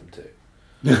he told them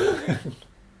to.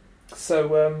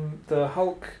 So the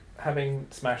Hulk, having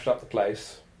smashed up the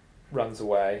place, runs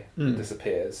away,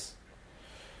 disappears.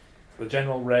 The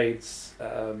General raids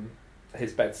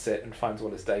his bedsit and finds all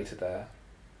his data there.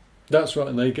 That's right,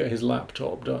 and they get his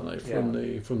laptop, don't they,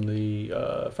 from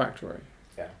the factory?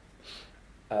 Yeah.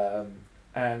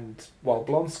 And while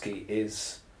Blonsky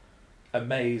is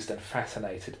amazed and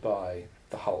fascinated by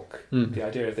the Hulk, the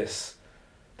idea of this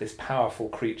powerful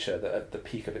creature that at the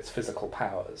peak of its physical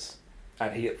powers,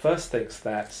 and he at first thinks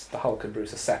that the Hulk and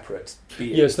Bruce are separate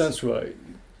beings. Yes, that's right.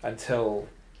 Until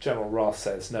General Ross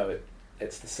says, no,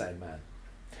 it's the same man.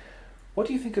 What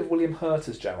do you think of William Hurt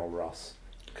as General Ross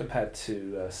compared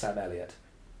to Sam Elliott?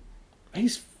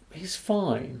 He's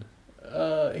fine.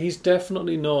 He's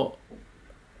definitely not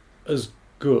as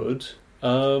good.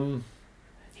 Like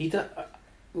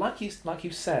you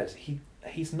said,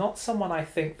 he's not someone I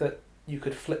think that you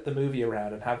could flip the movie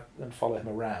around and follow him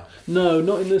around. No,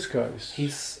 not in this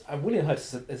case. William Hurt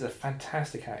is a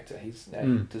fantastic actor. He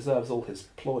deserves all his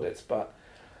plaudits, but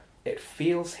it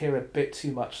feels here a bit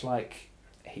too much like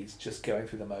he's just going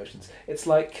through the motions. It's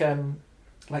like when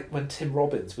Tim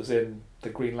Robbins was in the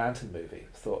Green Lantern movie.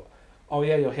 Thought, oh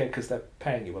yeah, you're here because they're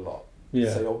paying you a lot.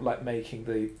 Yeah. So you're like making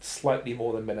the slightly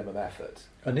more than minimum effort.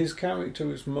 And his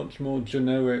character is much more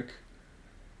generic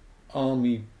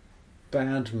army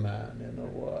bad man in a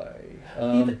way.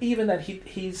 Even then, he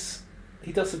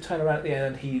does some turn around at the end,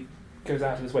 and he goes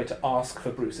out of his way to ask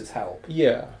for Bruce's help.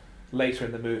 Yeah. Later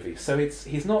in the movie, so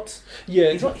he's not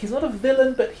a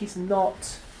villain, but he's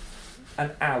not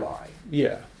an ally.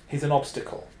 Yeah. He's an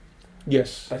obstacle.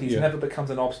 Yes. But he's never becomes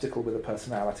an obstacle with a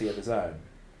personality of his own.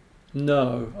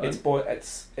 No.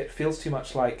 It feels too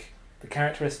much like the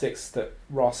characteristics that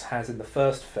Ross has in the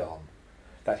first film,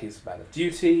 that he's a man of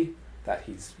duty, that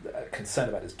he's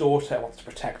concerned about his daughter, wants to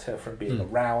protect her from being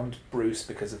around Bruce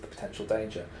because of the potential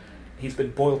danger. He's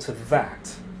been boiled to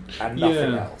that and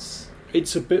nothing else.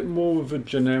 It's a bit more of a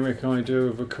generic idea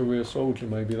of a career soldier.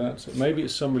 Maybe that's it. Maybe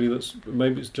it's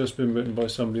just been written by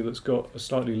somebody that's got a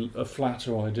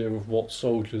flatter idea of what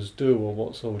soldiers do or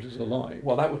what soldiers are like.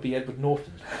 Well, that would be Edward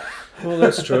Norton. Well,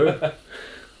 that's true.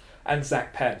 And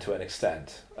Zach Penn to an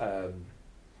extent.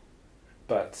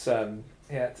 It's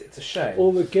a shame.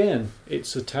 Or again,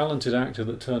 it's a talented actor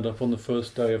that turned up on the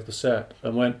first day of the set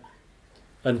and went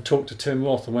and talked to Tim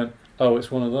Roth and went, oh,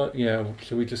 it's one of those? Yeah,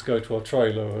 shall we just go to our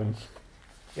trailer? And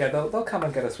yeah, they'll come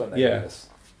and get us when they need us.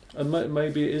 And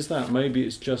maybe it is that. Maybe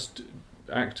it's just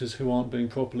actors who aren't being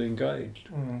properly engaged.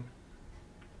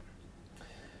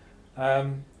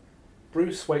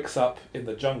 Bruce wakes up in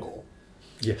the jungle.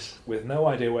 Yes. With no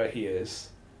idea where he is,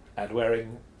 and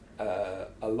wearing a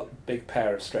big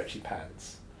pair of stretchy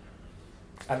pants.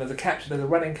 And there's a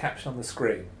running caption on the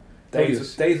screen.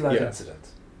 Days without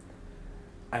incident.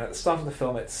 And at the start of the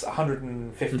film, it's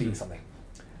 150 something.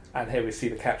 And here we see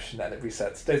the caption, and it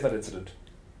resets. Days of that incident,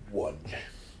 1.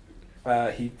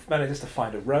 He manages to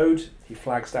find a road. He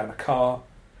flags down a car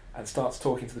and starts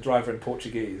talking to the driver in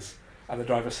Portuguese. And the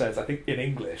driver says, I think in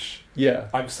English, Yeah.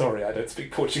 I'm sorry, I don't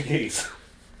speak Portuguese.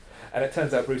 And it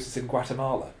turns out Bruce is in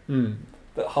Guatemala.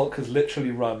 That Hulk has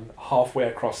literally run halfway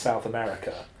across South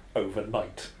America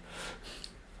overnight.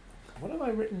 What have I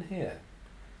written here?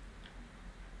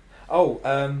 Oh,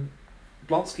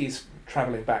 Blonsky's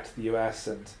travelling back to the US,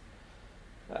 and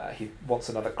he wants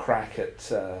another crack at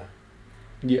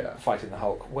fighting the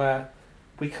Hulk. Where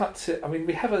we cut to, I mean,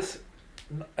 we have a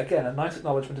nice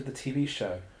acknowledgement of the TV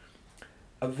show,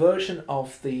 a version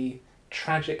of the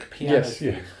tragic piano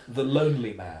theme, The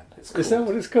Lonely Man. It's called. Is that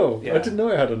what it's called? Yeah. I didn't know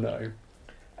it had a name.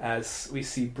 As we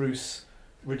see Bruce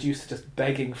reduced to just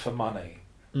begging for money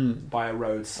by a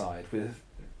roadside with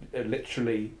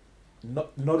literally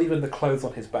not even the clothes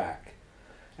on his back,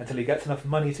 until he gets enough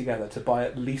money together to buy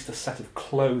at least a set of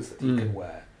clothes that he can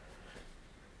wear,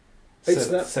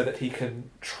 so that he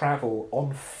can travel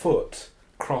on foot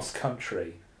cross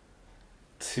country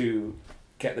to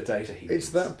get the data he needs. It's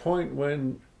that point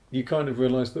when you kind of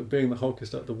realise that being the Hulk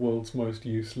is like the world's most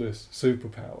useless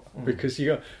superpower. Because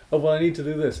you go, oh, well, I need to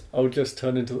do this. I'll just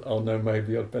turn into, oh no,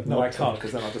 maybe I'd better not. No, I can't,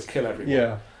 because then I'll just kill everyone.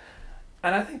 Yeah.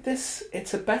 And I think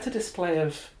it's a better display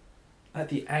of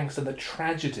the angst and the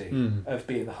tragedy of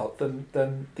being the Hulk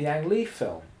than the Ang Lee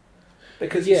film.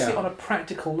 Because you see on a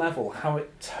practical level how it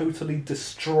totally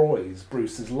destroys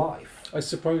Bruce's life. I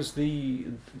suppose the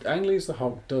Ang Lee's The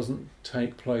Hulk doesn't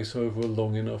take place over a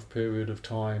long enough period of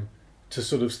time to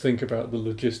sort of think about the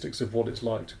logistics of what it's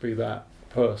like to be that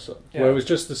person. Yeah. Where it was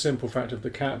just the simple fact of the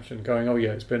caption going, oh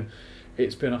yeah, it's been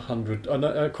 100. And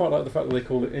I quite like the fact that they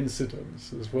call it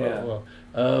incidents as well.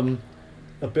 Yeah.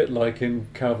 A bit like in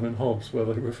Calvin and Hobbes, where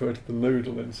they refer to the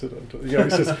noodle incident. You know,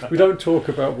 it's just, we don't talk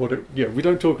about we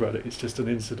don't talk about it. It's just an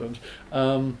incident.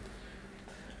 But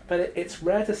it's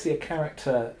rare to see a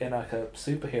character in like a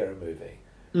superhero movie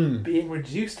being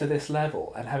reduced to this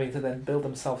level and having to then build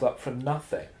themselves up from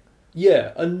nothing.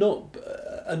 Yeah,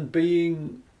 and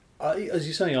being, as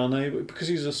you say, unable, because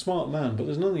he's a smart man, but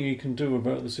there's nothing he can do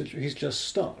about the situation. He's just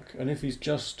stuck, and if he's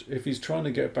trying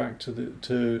to get back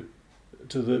to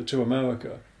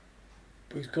America,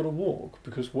 he's got to walk,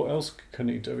 because what else can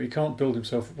he do? He can't build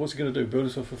himself. What's he going to do? Build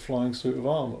himself a flying suit of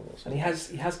armour or something? And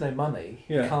he has no money.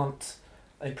 Yeah. He can't.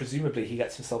 And presumably he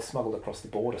gets himself smuggled across the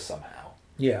border somehow.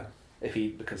 Yeah.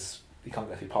 Because he can't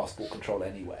go through passport control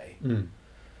anyway.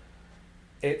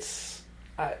 It's,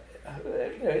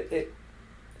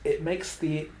 it makes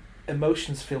the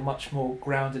emotions feel much more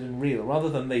grounded and real, rather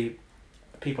than the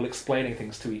people explaining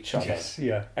things to each other. Yes,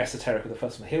 yeah. Esoteric with the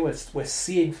first one. Here we're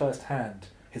seeing firsthand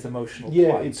his emotional plight.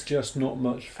 plight. It's just not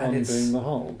much fun being the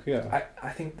Hulk. Yeah. I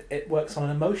think it works on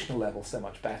an emotional level so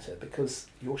much better because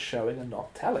you're showing and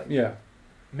not telling. Yeah.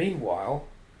 Meanwhile,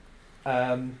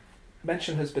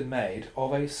 mention has been made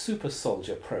of a super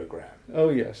soldier program. Oh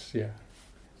yes, yeah.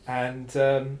 And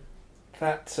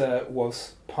that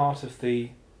was part of the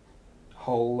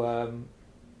whole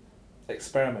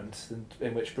experiment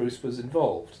in which Bruce was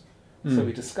involved. So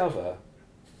we discover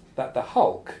that the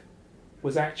Hulk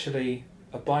was actually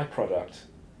a byproduct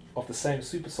of the same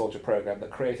super soldier program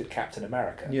that created Captain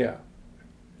America. Yeah.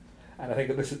 And I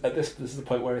think this is the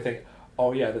point where we think,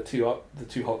 oh yeah, the two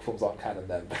Hulk films aren't canon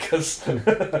then, because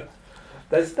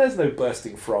there's no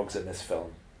bursting frogs in this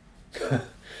film.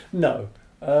 No.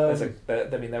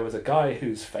 There was a guy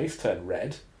whose face turned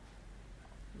red.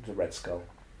 The Red Skull.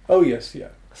 Oh yes, yeah.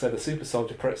 So the super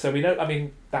soldier. So we know. I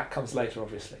mean, that comes later,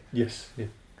 obviously. Yes. Yeah.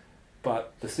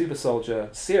 But the super soldier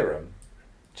serum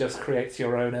just creates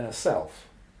your own inner self.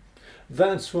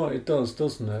 That's what it does,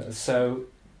 doesn't it? So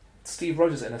Steve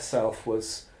Rogers' inner self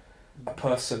was a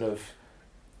person of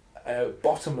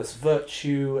bottomless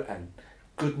virtue and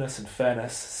goodness and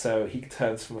fairness. So he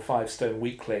turns from a 5-stone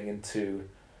weakling into,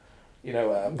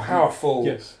 a powerful,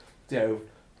 yes.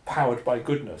 Powered by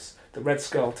goodness. The Red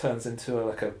Skull turns into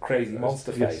a crazy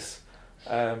monster face.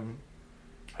 And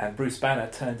Bruce Banner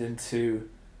turned into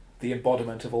the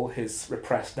embodiment of all his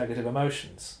repressed negative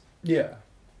emotions. Yeah.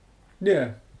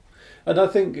 Yeah. And I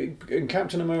think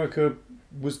Captain America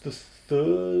was the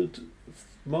third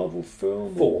Marvel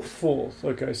film? Fourth.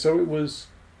 Okay, so it was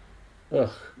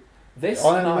this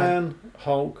Iron Man,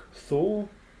 Hulk, Thor?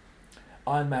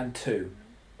 Iron Man 2.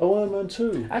 Oh, Iron Man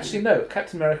 2. Actually, no,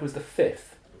 Captain America was the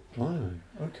fifth. Oh,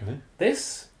 okay.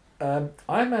 This, Iron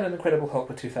Man and Incredible Hulk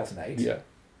were 2008. Yeah.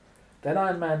 Then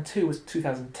Iron Man 2 was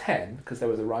 2010, because there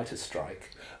was a writer's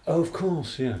strike. Oh, of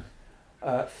course, yeah.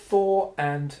 Thor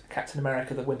and Captain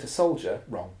America the Winter Soldier,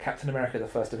 wrong, Captain America the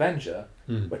First Avenger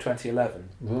were 2011.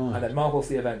 Right. And then Marvel's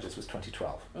The Avengers was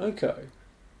 2012. Okay.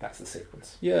 That's the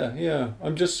sequence. Yeah.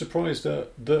 I'm just surprised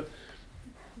that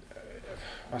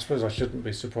I suppose I shouldn't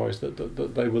be surprised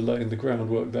that they were laying the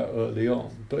groundwork that early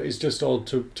on, but it's just odd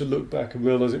to look back and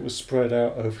realise it was spread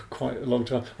out over quite a long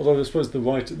time. Although I suppose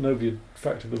nobody had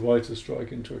factored the writer's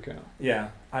strike into account.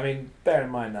 Yeah, I mean, bear in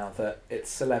mind now that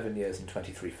it's 11 years and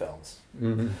 23 films.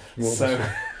 Mm-hmm.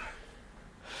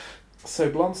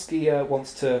 So Blonsky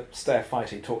wants to stay a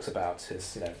fighter. He talks about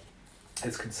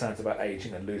his concerns about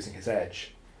aging and losing his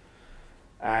edge,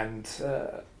 and.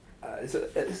 Is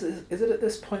it at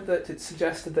this point that it's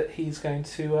suggested that he's going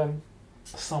to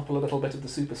sample a little bit of the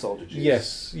super soldier juice?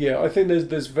 Yes, yeah. I think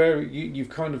there's you've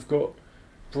kind of got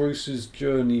Bruce's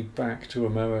journey back to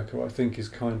America. I think is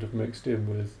kind of mixed in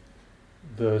with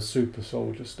the super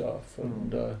soldier stuff,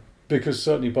 and because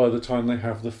certainly by the time they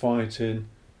have the fight in,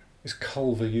 it's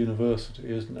Culver University,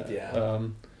 isn't it? Yeah.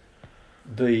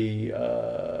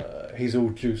 He's all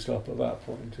juiced up at that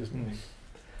point, isn't he?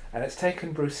 And it's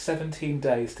taken Bruce 17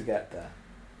 days to get there.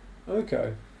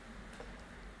 Okay.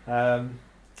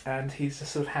 And he's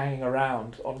just sort of hanging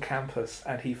around on campus,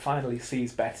 and he finally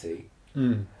sees Betty,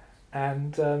 and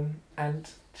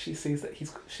she sees that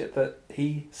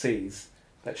he sees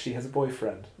that she has a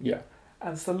boyfriend. Yeah.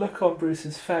 And it's the look on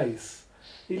Bruce's face.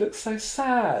 He looks so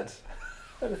sad.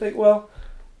 And I think, well,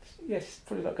 yeah, she's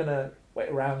probably not going to wait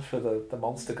around for the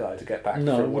monster guy to get back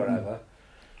from wherever.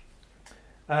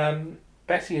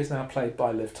 Betty is now played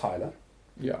by Liv Tyler.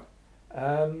 Yeah.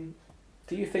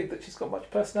 Do you think that she's got much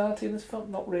personality in this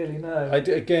film? Not really, no.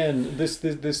 Again, this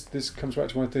comes back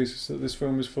to my thesis that this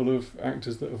film is full of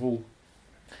actors that have all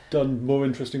done more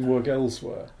interesting work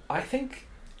elsewhere. I think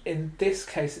in this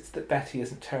case it's that Betty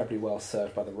isn't terribly well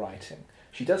served by the writing.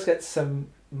 She does get some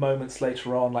moments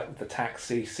later on, like the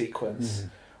taxi sequence,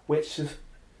 which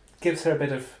gives her a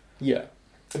bit of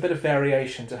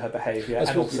variation to her behaviour, and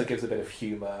also gives a bit of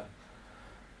humour.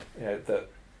 That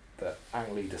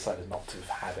Ang Lee decided not to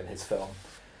have in his film.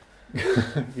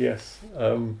 Yes. I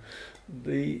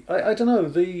don't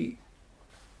know,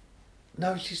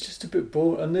 no, she's just a bit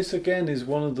bored, and this again is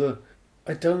one of the...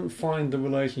 I don't find the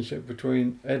relationship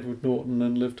between Edward Norton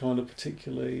and Liv Tyler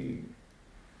particularly...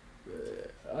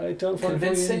 I don't find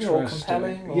convincing it very interesting. Or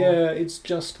compelling? Or... Yeah, it's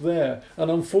just there. And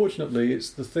unfortunately, it's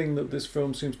the thing that this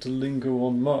film seems to linger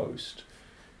on most.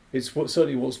 It's what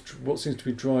seems to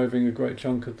be driving a great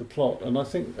chunk of the plot. And I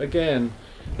think, again,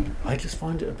 I just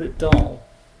find it a bit dull.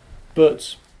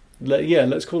 But,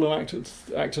 let's call him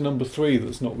actor number 3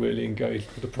 that's not really engaged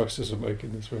with the process of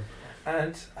making this film.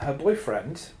 And her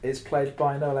boyfriend is played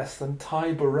by no less than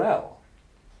Ty Burrell,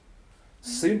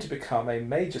 soon to become a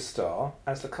major star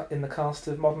in the cast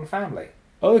of Modern Family.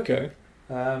 Oh, okay.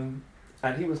 And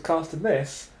he was cast in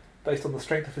this based on the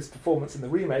strength of his performance in the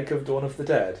remake of Dawn of the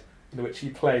Dead, in which he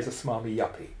plays a smarmy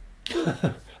yuppie.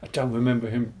 I don't remember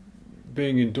him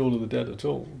being in Dawn of the Dead at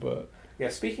all, but... Yeah,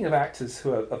 speaking of actors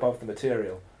who are above the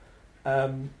material,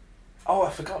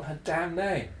 I've forgotten her damn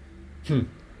name.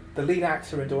 The lead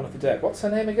actor in Dawn of the Dead. What's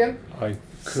her name again?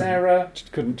 Sarah...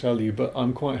 couldn't tell you, but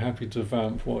I'm quite happy to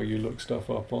vamp while you look stuff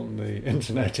up on the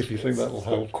internet if you think that'll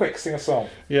help. Quick, sing a song.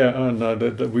 Yeah, no,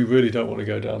 we really don't want to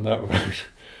go down that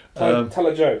road. Tell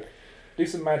a joke. Do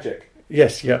some magic.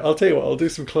 Yes, yeah, I'll tell you what, I'll do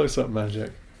some close-up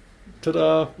magic.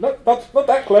 Ta-da! Not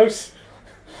that close.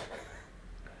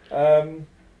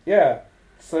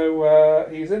 So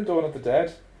he's in Dawn of the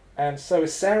Dead, and so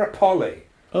is Sarah Polley.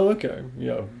 Oh, okay,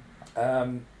 yeah.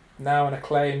 Now an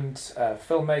acclaimed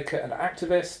filmmaker and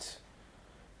activist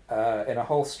in a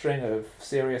whole string of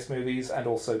serious movies, and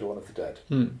also Dawn of the Dead.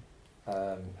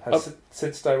 Has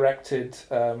since directed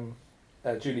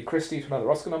Julie Christie to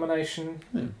another Oscar nomination.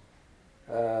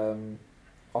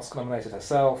 Oscar nominated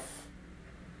herself,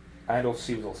 and also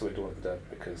she was also in Dawn of the Dead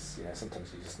because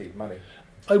sometimes you just need money.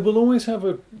 I will always have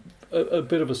a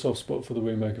bit of a soft spot for the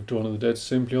remake of Dawn of the Dead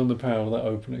simply on the power of that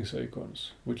opening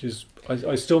sequence, which is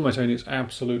I still maintain it's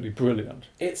absolutely brilliant.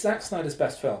 It's Zack Snyder's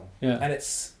best film, and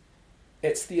it's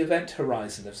the event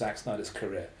horizon of Zack Snyder's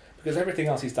career, because everything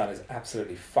else he's done is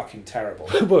absolutely fucking terrible.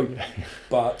 Well, yeah.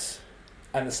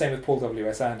 And the same with Paul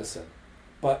W.S. Anderson.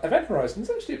 But Event Horizon is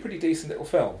actually a pretty decent little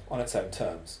film on its own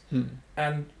terms.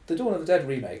 And the Dawn of the Dead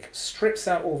remake strips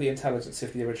out all the intelligence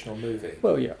of the original movie.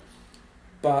 Well, yeah.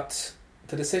 But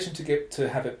the decision to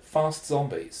have it fast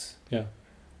zombies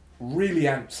really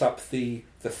amps up the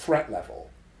threat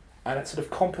level, and it sort of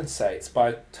compensates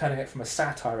by turning it from a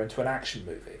satire into an action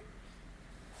movie.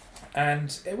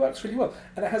 And it works really well.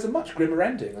 And it has a much grimmer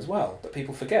ending as well that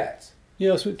people forget.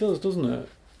 Yes, it does, doesn't it?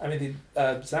 I mean,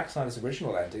 Zack Snyder's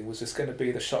original ending was just going to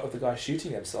be the shot of the guy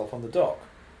shooting himself on the dock.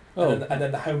 And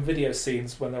then the home video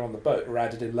scenes when they're on the boat are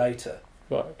added in later.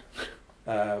 Right.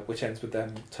 Which ends with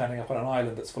them turning up on an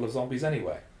island that's full of zombies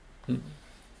anyway.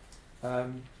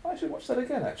 I should watch that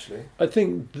again, actually. I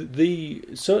think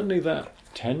certainly that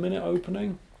 10-minute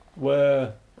opening,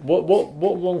 where what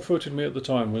wrong-footed me at the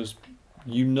time was,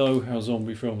 how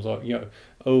zombie films are.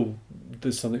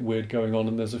 There's something weird going on,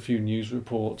 and there's a few news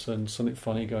reports and something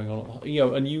funny going on.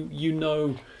 And you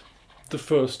know the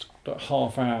first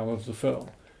half hour of the film.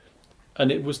 And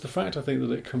it was the fact, I think,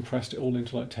 that it compressed it all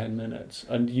into like 10 minutes.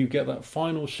 And you get that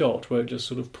final shot where it just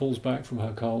sort of pulls back from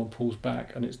her car and pulls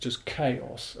back, and it's just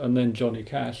chaos. And then Johnny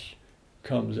Cash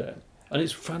comes in. And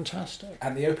it's fantastic.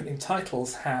 And the opening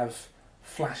titles have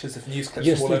flashes of news clips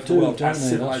Yes, all they over do, the world don't as they?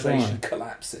 civilization That's right.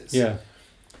 collapses. Yeah.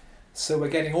 So we're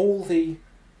getting all the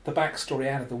backstory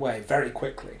out of the way very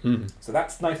quickly. So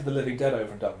that's Night of the Living Dead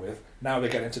over and done with. Now we're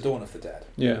getting to Dawn of the Dead.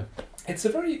 Yeah. It's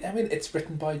it's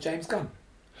written by James Gunn.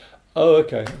 Oh,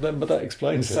 okay. But that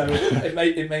explains So it. it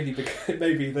may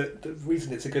be that the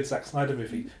reason it's a good Zack Snyder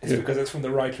movie is because it's from the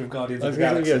writer of Guardians of the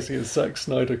Galaxy. Yes, Zack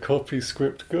Snyder copy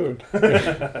script good.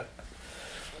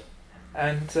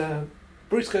 And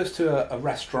Bruce goes to a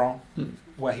restaurant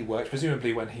where he worked,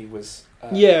 presumably when he was.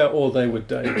 Or they would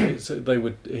date.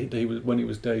 He was when he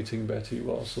was dating Betty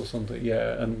Ross or something.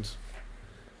 Yeah,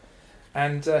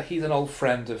 and he's an old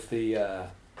friend of the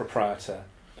proprietor,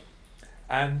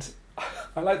 and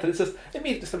I like that it says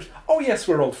immediately. Oh yes,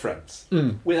 we're old friends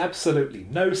with absolutely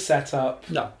no setup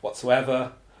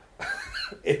whatsoever.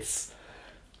 It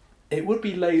would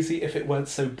be lazy if it weren't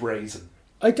so brazen.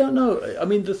 I don't know. I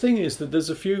mean, the thing is that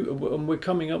there's a few, and we're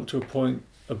coming up to a point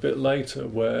a bit later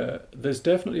where there's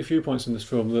definitely a few points in this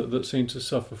film that seem to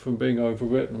suffer from being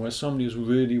overwritten, where somebody is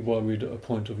really worried at a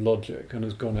point of logic and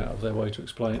has gone out of their way to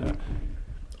explain it.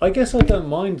 I guess I don't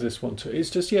mind this one too. It's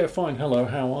just, fine, hello,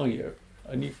 how are you?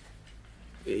 And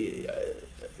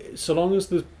so long as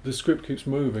the script keeps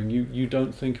moving, you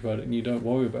don't think about it and you don't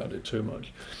worry about it too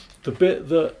much. The bit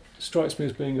that strikes me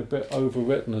as being a bit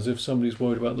overwritten, as if somebody's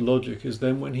worried about the logic, is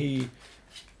then when he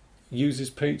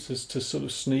uses pizzas to sort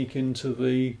of sneak into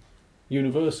the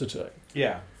university.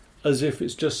 Yeah. As if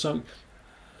it's just some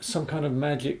kind of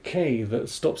magic key that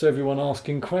stops everyone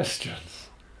asking questions.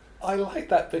 I like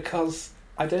that because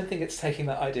I don't think it's taking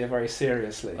that idea very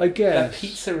seriously. I guess. That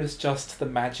pizza is just the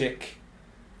magic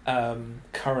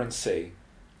currency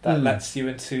that lets you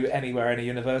into anywhere, any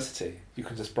university. You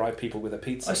can just bribe people with a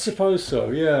pizza. I suppose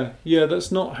so, yeah. Yeah,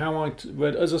 that's not how I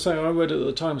read. As I say, I read it at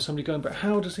the time, somebody going, but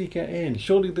how does he get in?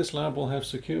 Surely this lab will have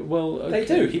security. Well, okay. They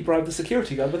do. He bribed the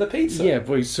security guard with a pizza. Yeah,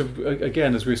 but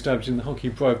again, as we established in the Hulk, he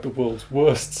bribed the world's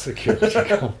worst security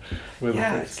guard with a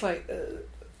pizza. It's like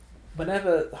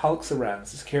whenever Hulk's around, the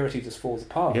security just falls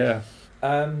apart. Yeah.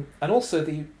 And also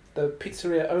the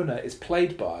pizzeria owner is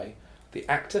played by the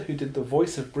actor who did the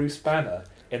voice of Bruce Banner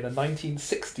in the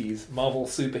 1960s Marvel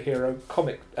superhero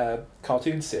comic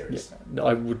cartoon series. Yeah,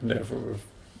 I would never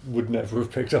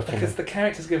have picked up on it. Because the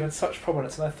character's given such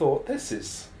prominence, and I thought, this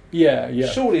is... Yeah.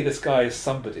 Surely this guy is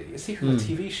somebody. Is he from a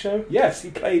TV show? Yes, he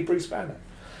played Bruce Banner.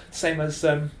 Same as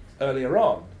earlier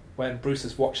on, when Bruce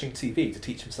is watching TV to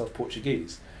teach himself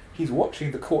Portuguese. He's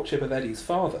watching The Courtship of Eddie's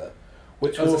Father,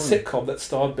 which was a sitcom that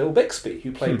starred Bill Bixby,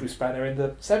 who played Bruce Banner in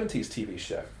the 70s TV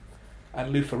show.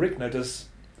 And Lou Ferrigno does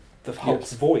the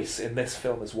Hulk's voice in this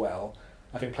film as well,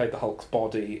 having played the Hulk's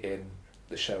body in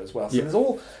the show as well. So there's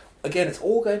all, again, it's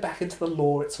all going back into the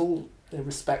lore. It's all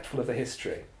respectful of the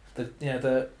history.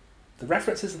 The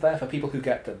references are there for people who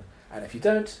get them, and if you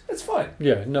don't, it's fine.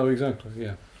 Yeah, no, exactly.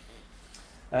 Yeah.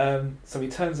 So he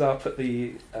turns up at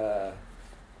the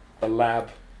lab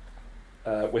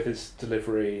with his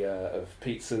delivery of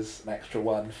pizzas, an extra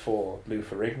one for Lou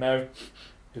Ferrigno,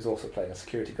 who's also playing a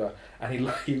security guard, and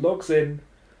he logs in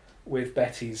with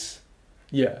Betty's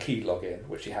key login,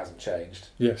 which he hasn't changed.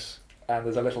 Yes. And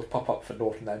there's a little pop-up for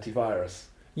Norton Antivirus.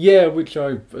 Yeah, which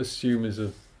I assume is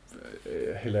a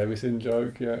hilarious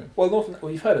in-joke, yeah. Well,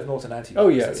 you've heard of Norton Antivirus. Oh,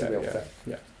 yeah, That's a real thing.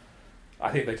 Yeah. I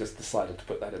think they just decided to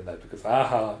put that in there because,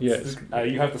 yes.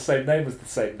 You have the same name as the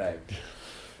same name.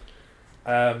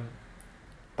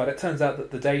 But it turns out that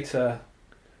the data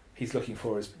he's looking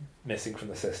for is missing from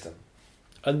the system.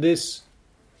 And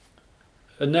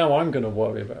now I'm going to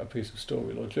worry about a piece of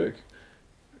story logic,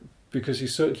 because he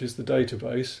searches the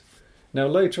database. Now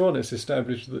later on it's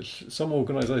established that some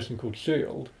organisation called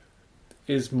S.H.I.E.L.D.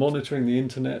 is monitoring the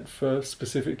internet for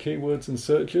specific keywords and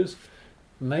searches.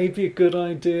 Maybe a good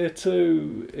idea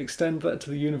to extend that to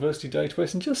the university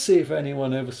database and just see if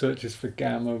anyone ever searches for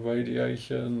gamma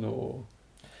radiation or...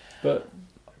 But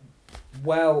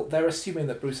Well, they're assuming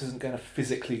that Bruce isn't going to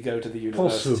physically go to the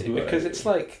university Possibly. because it's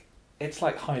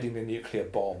like hiding the nuclear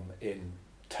bomb in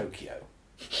Tokyo.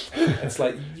 It's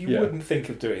like you wouldn't think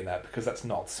of doing that because that's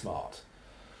not smart.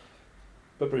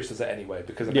 But Bruce does it anyway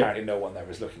because apparently no one there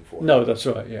is looking for him. No, that's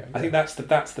right. Yeah, I think that's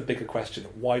the bigger question.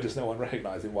 Why does no one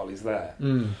recognise him while he's there?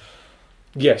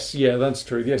 Yes, yeah, that's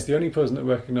true. Yes, the only person that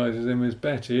recognises him is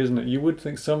Betty, isn't it? You would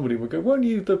think somebody would go, weren't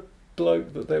you the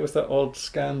bloke that there was that odd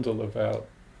scandal about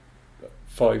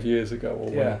 5 years ago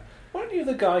or when? Weren't you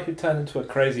the guy who turned into a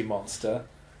crazy monster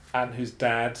and whose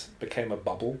dad became a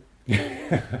bubble?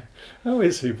 How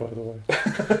is he, by the way?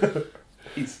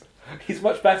 He's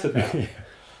much better now.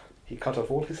 He cut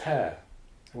off all his hair,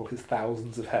 all his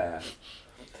thousands of hair.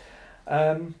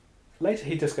 Later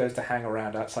he just goes to hang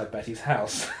around outside Betty's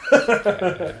house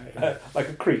like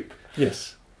a creep.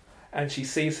 Yes. And she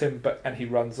sees him and he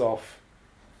runs off.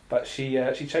 But she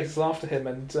chases after him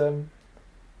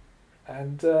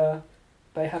and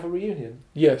they have a reunion.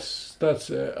 Yes, that's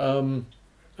it.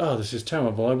 This is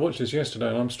terrible. I watched this yesterday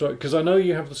and I'm struck because I know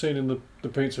you have the scene in the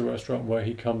pizza restaurant where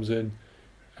he comes in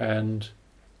and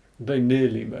they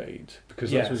nearly made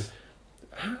because that's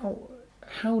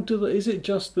is it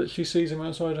just that she sees him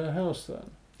outside her house then?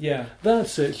 Yeah,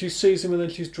 that's it. She sees him and then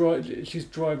she's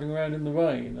driving around in the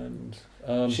rain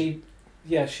and she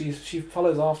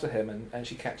follows after him and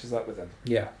she catches up with him.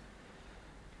 Yeah.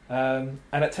 And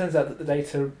it turns out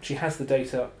that she has the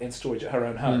data in storage at her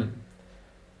own home,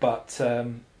 but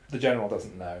the general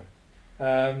doesn't know.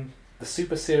 The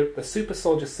super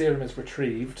soldier serum is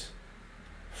retrieved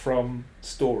from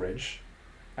storage,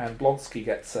 and Blonsky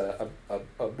gets a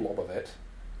blob of it.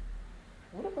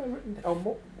 What have I written?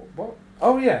 What?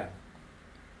 Oh yeah.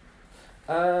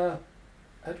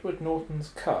 Edward Norton's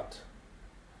cut.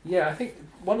 Yeah, I think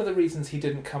one of the reasons he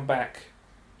didn't come back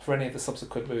for any of the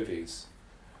subsequent movies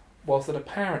was that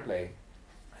apparently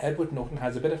Edward Norton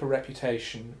has a bit of a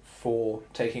reputation for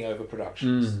taking over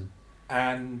productions.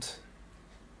 And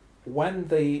when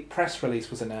the press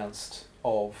release was announced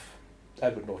of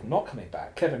Edward Norton not coming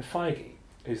back, Kevin Feige,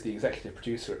 who's the executive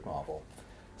producer at Marvel,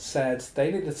 said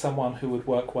they needed someone who would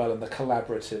work well in the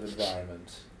collaborative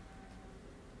environment.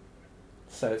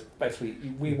 So it's basically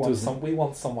we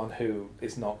want someone who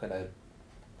is not going to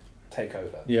take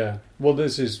over. Yeah. Well,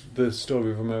 this is the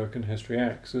story of American History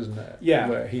X, isn't it? Yeah.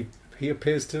 Where he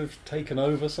appears to have taken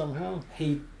over somehow.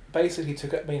 He basically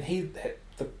took it. I mean,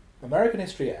 the American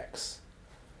History X,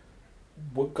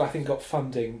 I think, got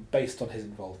funding based on his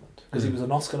involvement because he was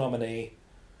an Oscar nominee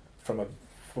from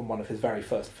one of his very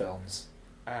first films,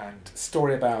 and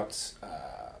story about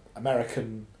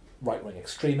American right-wing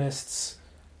extremists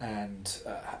and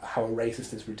how a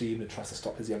racist is redeemed and tries to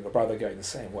stop his younger brother going the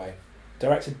same way.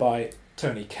 Directed by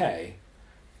Tony Kaye,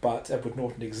 but Edward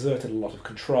Norton exerted a lot of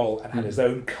control and had his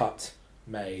own cut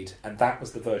made, and that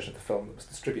was the version of the film that was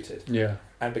distributed. Yeah.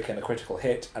 And became a critical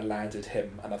hit and landed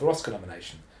him another Oscar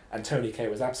nomination. And Tony Kaye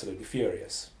was absolutely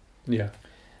furious. Yeah.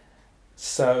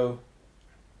 So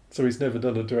he's never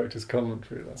done a director's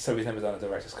commentary then? So he's never done a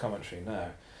director's commentary,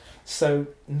 no. So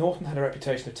Norton had a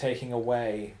reputation of taking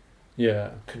away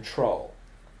control.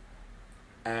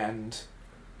 And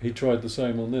he tried the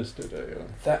same on this, did he?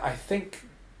 That I think...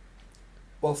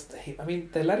 Well,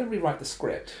 they let him rewrite the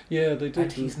script. Yeah, they did.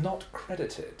 And he's not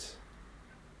credited.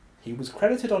 He was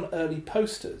credited on early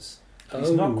posters.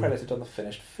 He's not credited on the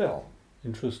finished film.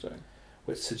 Interesting.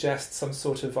 Which suggests some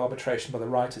sort of arbitration by the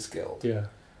Writers' Guild. Yeah.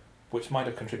 Which might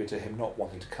have contributed to him not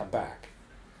wanting to come back.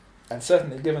 And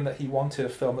certainly, given that he wanted a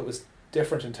film that was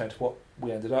different in tone to what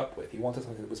we ended up with, he wanted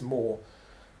something that was more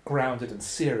grounded and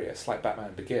serious, like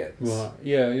Batman Begins. Right.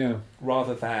 Yeah.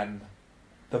 Rather than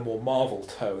the more Marvel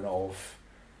tone of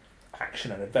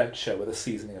action and adventure with a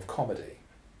seasoning of comedy.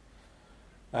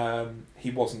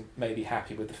 He wasn't maybe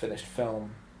happy with the finished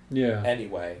film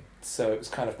anyway, so it was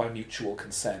kind of by mutual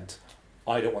consent.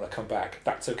 I don't want to come back.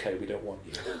 That's okay, we don't want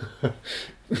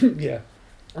you. Yeah.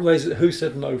 Who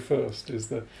said no first is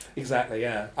the... Exactly,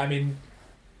 yeah. I mean,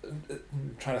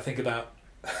 I'm trying to think about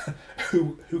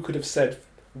who could have said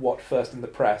what first in the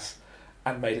press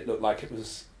and made it look like it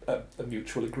was a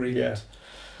mutual agreement. Yeah.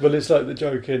 Well, it's like the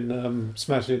joke in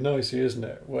Smashy and Nicey, isn't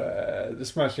it? Where the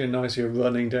Smashy and Nicey are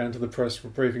running down to the press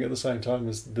briefing at the same time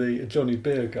as the Johnny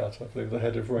Beergut, I believe, the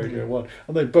head of Radio 1.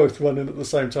 And they both run in at the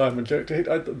same time and joke,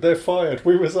 they're fired,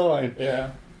 we resign.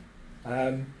 Yeah.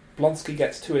 Blonsky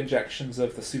gets 2 injections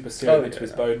of the super serum into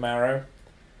his bone marrow,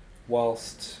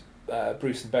 whilst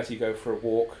Bruce and Betty go for a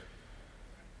walk.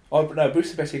 Oh, no, Bruce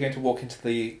and Betty are going to walk into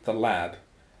the lab,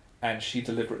 and she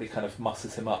deliberately kind of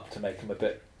musses him up to make him a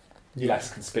bit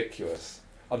less conspicuous,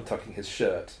 untucking his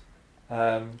shirt.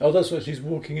 Oh, that's why she's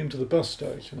walking into the bus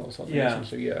station or something, Yeah. isn't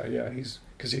she? Yeah.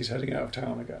 Because he's heading out of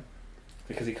town again.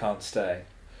 because he can't stay.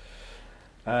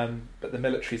 But the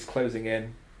military's closing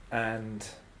in, and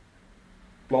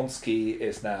Blonsky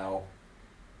is now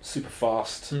super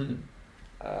fast.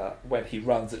 When he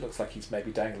runs, it looks like he's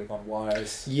maybe dangling on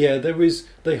wires. Yeah,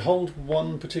 they hold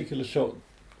one particular shot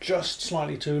just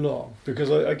slightly too long, because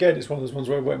again, it's one of those ones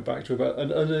where I went back to about,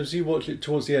 and as you watch it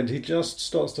towards the end, he just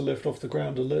starts to lift off the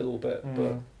ground a little bit.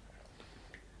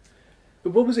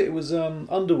 But what was it? It was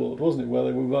Underworld, wasn't it, where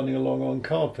they were running along on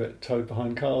carpet towed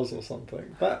behind cars or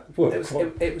something? That worked.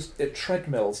 It was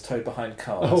treadmills towed behind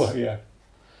cars. Oh yeah.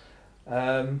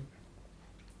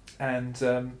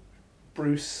 And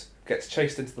Bruce gets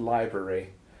chased into the library,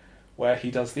 where he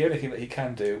does the only thing that he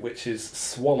can do, which is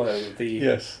swallow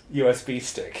the USB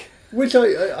stick. Which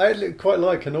I quite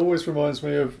like, and always reminds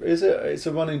me of, it's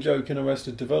a running joke in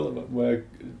Arrested Development where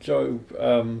Joe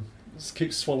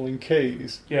keeps swallowing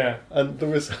keys. Yeah. And the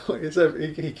result is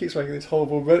he keeps making these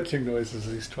horrible retching noises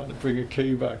as he's trying to bring a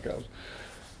key back up.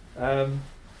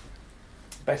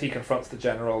 Betty confronts the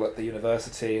general at the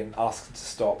university and asks him to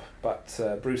stop,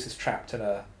 but Bruce is trapped in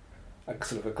a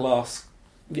sort of a glass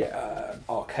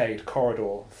arcade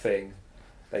corridor thing.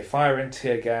 They fire in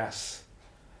tear gas,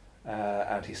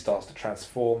 and he starts to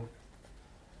transform.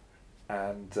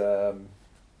 And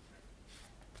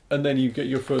then you get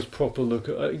your first proper look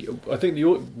at. I think the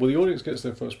audience gets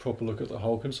their first proper look at the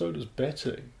Hulk, and so does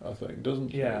Betty. I think,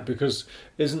 doesn't? Yeah. Because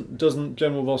doesn't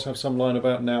General Ross have some line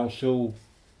about now she'll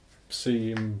see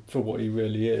him for what he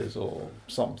really is, or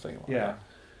something like that?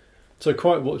 So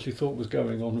quite what she thought was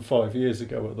going on 5 years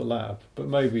ago at the lab, but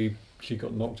maybe she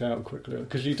got knocked out quickly,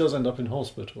 because she does end up in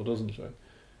hospital, doesn't she?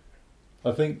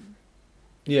 I think,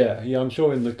 yeah. I'm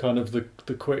sure in the kind of the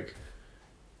quick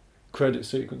credit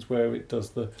sequence where it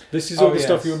does this is all the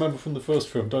stuff you remember from the first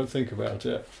film. Don't think about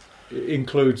it. It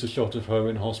includes a shot of her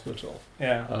in hospital.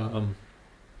 Yeah.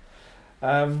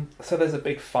 So there's a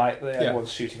big fight there.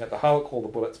 Everyone's shooting at the Hulk. All the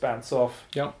bullets bounce off.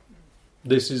 Yeah.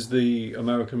 This is the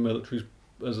American military's.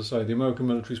 As I say, the American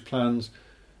military's plans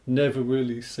never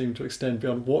really seem to extend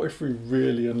beyond, what if we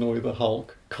really annoy the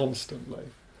Hulk constantly?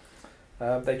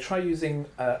 They try using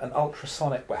an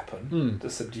ultrasonic weapon to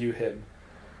subdue him,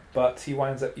 but he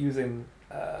winds up using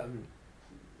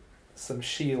some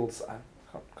shields. I'm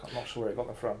not sure where he got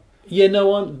them from. Yeah,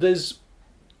 no, there's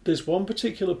one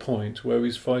particular point where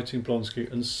he's fighting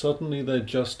Blonsky, and suddenly they're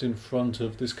just in front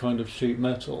of this kind of sheet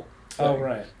metal thing. Oh,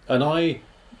 right. And I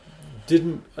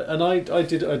did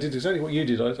exactly what you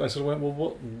did. I sort of went,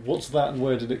 well, what's that, and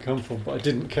where did it come from? But I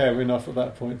didn't care enough at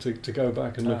that point to go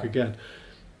back and look again.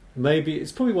 Maybe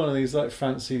it's probably one of these like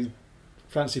fancy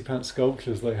pants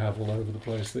sculptures they have all over the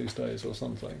place these days, or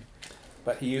something.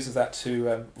 But he uses that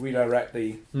to redirect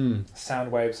the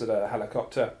sound waves at a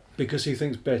helicopter, because he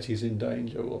thinks Betty's in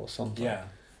danger or something. Yeah.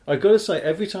 I've got to say,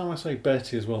 every time I say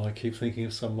Betty as well, I keep thinking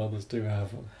of some mothers do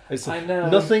have them. I know.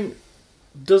 Nothing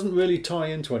doesn't really tie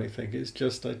into anything. It's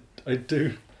just I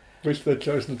do wish they'd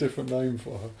chosen a different name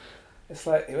for her. It's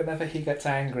like whenever he gets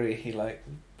angry, he like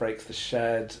breaks the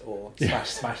shed or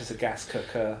smashes a gas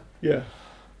cooker. Yeah,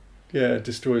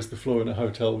 destroys the floor in a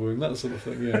hotel room, that sort of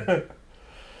thing. Yeah.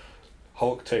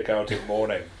 Hulk take out in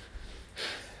morning.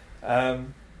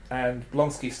 And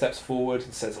Blonsky steps forward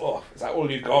and says, "Oh, is that all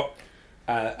you got?"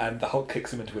 And the Hulk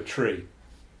kicks him into a tree.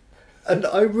 And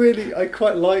I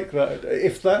quite like that.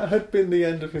 If that had been the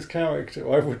end of his character,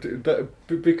 I would do that,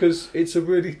 because it's a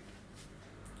really...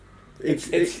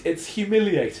 It's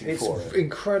humiliating for him. It's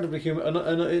incredibly humiliating.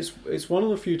 And it's one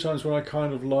of the few times when I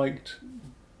kind of liked...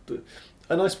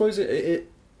 And I suppose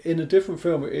it in a different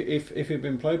film, if it had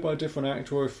been played by a different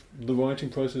actor, or if the writing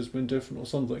process had been different or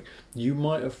something, you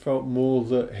might have felt more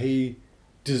that he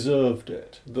deserved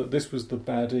it, that this was the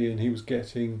baddie and he was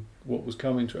getting what was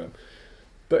coming to him.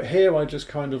 But here I just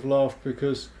kind of laughed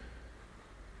because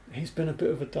he's been a bit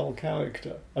of a dull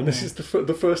character, and this is the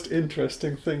first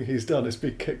interesting thing he's done is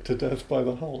be kicked to death by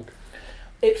the Hulk.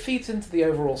 It feeds into the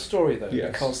overall story though,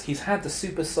 because he's had the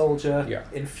super soldier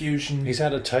infusion. He's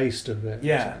had a taste of it.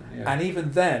 Yeah, and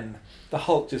even then, the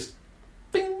Hulk just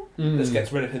bing, just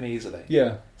gets rid of him easily.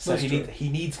 Yeah, so he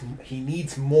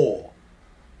needs more.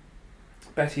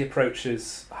 Betty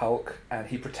approaches Hulk and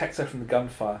he protects her from the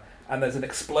gunfire. And there's an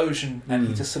explosion, and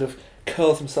he just sort of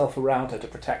curls himself around her to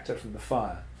protect her from the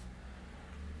fire.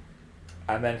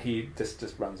 And then he just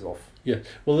runs off. Yeah.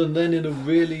 Well, and then in a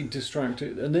really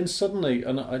distracted... And then suddenly,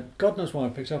 and God knows why I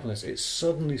picked up on this, it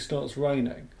suddenly starts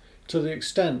raining, to the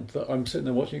extent that I'm sitting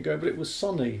there watching it go, but it was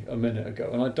sunny a minute ago.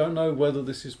 And I don't know whether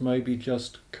this is maybe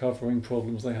just covering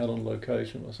problems they had on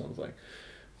location or something.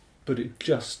 but it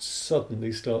just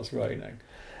suddenly starts raining.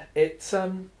 It's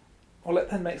well, it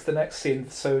then makes the next scene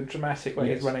so dramatic when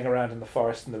he's running around in the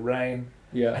forest in the rain,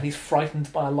 and he's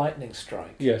frightened by a lightning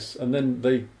strike. Yes, and then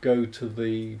they go to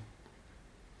the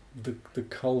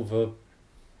Culver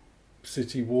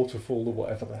City waterfall or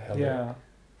whatever the hell. Yeah.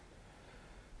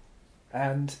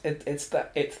 And it's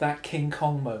that King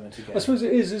Kong moment again. I suppose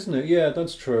it is, isn't it? Yeah,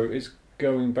 that's true. It's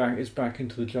going back. It's back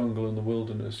into the jungle and the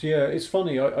wilderness. Yeah, it's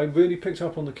funny. I really picked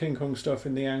up on the King Kong stuff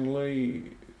in the Ang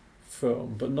Lee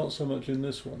film, but not so much in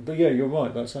this one. But yeah, you're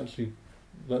right. That's it,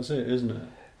 isn't it?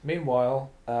 Meanwhile,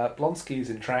 Blonsky's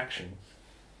in traction,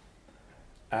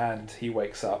 and he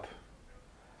wakes up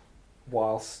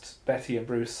whilst Betty and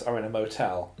Bruce are in a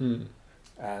motel,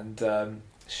 and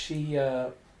she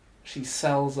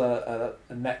sells a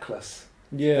necklace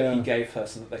that he gave her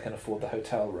so that they can afford the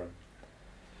hotel room.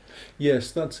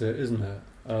 Yes, that's it, isn't it?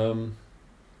 And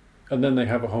then they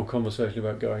have a whole conversation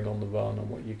about going on the run and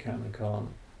what you can and can't.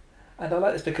 And I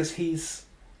like this because he's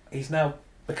now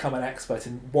become an expert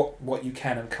in what you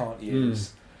can and can't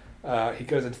use. He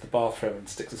goes into the bathroom and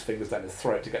sticks his fingers down his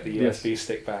throat to get the USB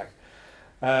stick back.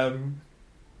 And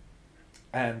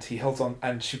he holds on,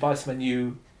 and she buys him a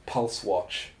new pulse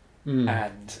watch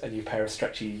and a new pair of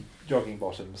stretchy jogging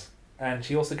bottoms. And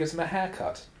she also gives him a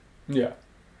haircut. Yeah.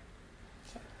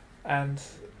 And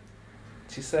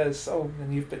she says, "Oh,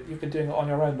 and you've been doing it on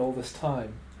your own all this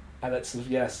time." And it's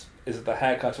yes, is it the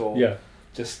haircut or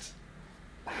just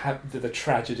the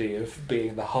tragedy of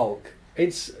being the Hulk?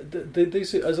 It's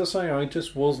these, as I say, I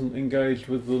just wasn't engaged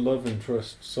with the love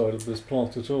interest side of this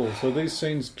plot at all. So these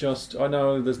scenes I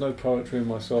know there's no poetry in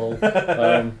my soul.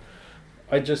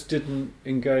 I just didn't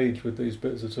engage with these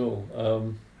bits at all.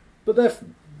 But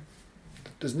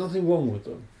there's nothing wrong with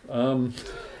them.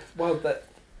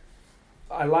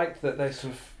 I liked that they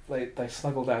sort of they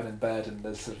snuggle down in bed and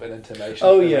there's sort of an intimation.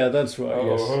 Oh yeah, that's right.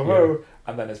 Yes.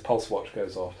 And then his pulse watch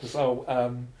goes off. So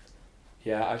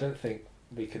I don't think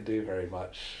we can do very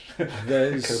much.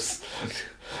 There's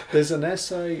an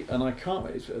essay, and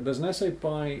there's an essay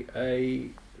by a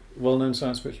well-known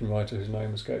science fiction writer whose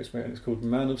name escapes me, and it's called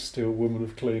 "Man of Steel, Woman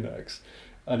of Kleenex,"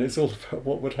 and it's all about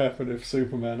what would happen if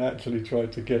Superman actually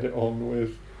tried to get it on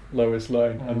with Lois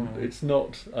Lane, and it's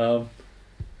not.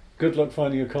 Good luck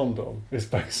finding a condom is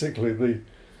basically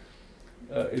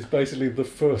the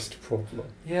first problem.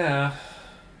 Yeah.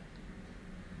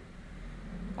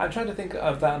 I'm trying to think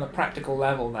of that on a practical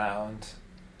level now, and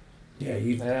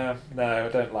no, I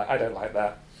don't like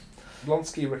that.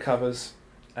 Blonsky recovers,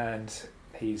 and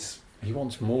he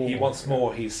wants more. He wants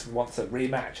more. He wants a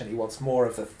rematch, and he wants more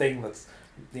of the thing that's,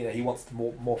 he wants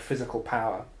more physical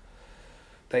power.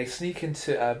 They sneak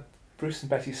into Bruce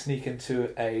and Betty sneak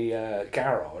into a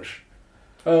garage.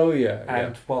 Oh yeah.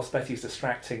 And whilst Betty's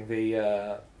distracting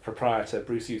the proprietor,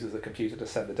 Bruce uses the computer to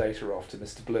send the data off to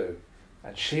Mr. Blue.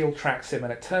 And S.H.I.E.L.D. tracks him,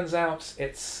 and it turns out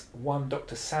it's one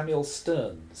Dr. Samuel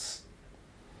Stearns.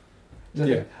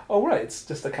 Right, it's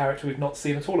just a character we've not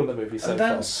seen at all in the movie so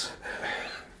far.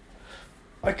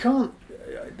 I can't...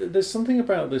 There's something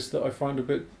about this that I find a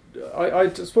bit... I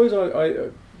suppose I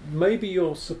maybe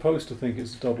you're supposed to think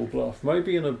it's a double bluff.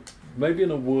 Maybe in a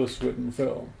worse written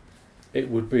film, it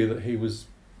would be that he was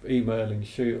emailing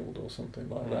S.H.I.E.L.D. or something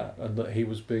like that, and that he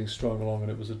was being strung along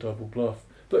and it was a double bluff.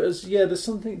 But there's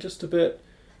something just a bit...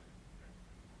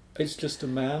 It's just a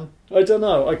man. I don't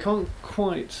know. I can't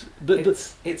quite...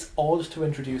 It's odd to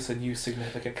introduce a new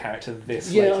significant character this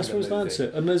late in the movie. Yeah, I suppose that's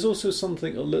it. And there's also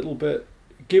something a little bit...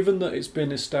 Given that it's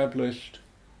been established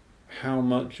how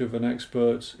much of an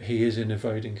expert he is in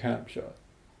evading capture,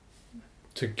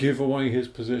 to give away his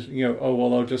position,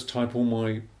 I'll just type all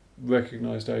my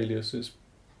recognised aliases.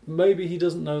 Maybe he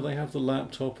doesn't know they have the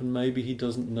laptop, and maybe he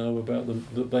doesn't know about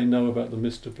that they know about the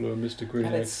Mr. Blue and Mr. Green.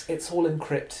 And it's all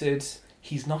encrypted.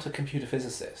 He's not a computer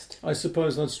physicist. I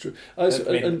suppose that's true.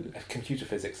 And computer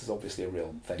physics is obviously a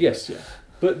real thing. Yes, yeah.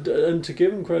 But and to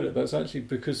give him credit, that's actually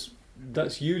because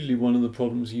that's usually one of the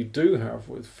problems you do have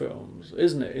with films,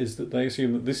 isn't it? Is that they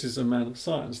assume that this is a man of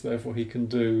science, therefore he can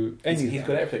do anything. He's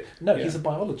got everything. No, he's a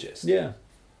biologist. Yeah.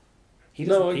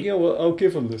 I'll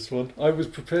give them this one. I was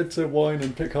prepared to whine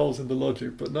and pick holes in the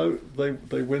logic, but no,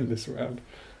 they win this round.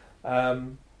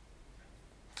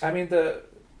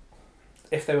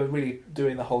 If they were really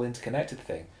doing the whole interconnected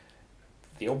thing,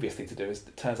 the obvious thing to do is,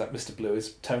 it turns out Mr. Blue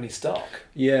is Tony Stark.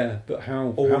 Yeah, but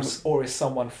how... Or is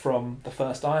someone from the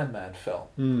first Iron Man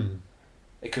film.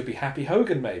 It could be Happy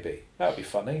Hogan, maybe. That would be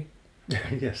funny.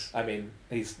 Yes. I mean,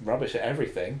 he's rubbish at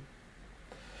everything.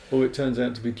 Or it turns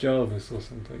out to be Jarvis or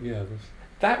something, yeah.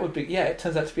 That would be... Yeah, it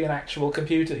turns out to be an actual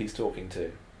computer he's talking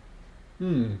to.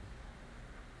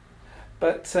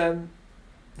 But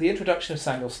the introduction of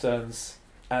Samuel Stearns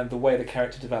and the way the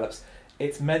character develops,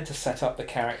 it's meant to set up the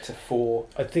character for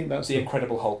I think that's the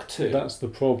Incredible Hulk too. That's the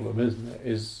problem, isn't it?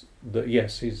 Is that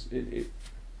yes, he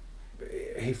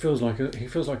feels like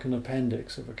an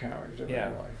appendix of a character. Yeah.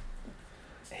 In a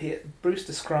way. Bruce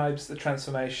describes the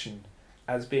transformation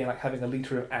as being like having a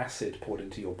litre of acid poured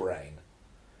into your brain,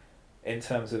 in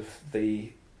terms of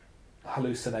the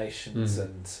hallucinations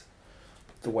and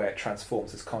the way it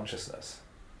transforms his consciousness,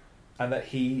 and that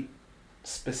he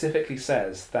specifically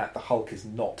says that the Hulk is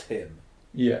not him.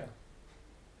 Yeah.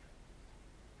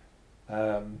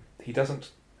 He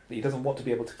doesn't want to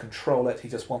be able to control it. He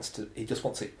just wants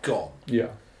it gone. Yeah.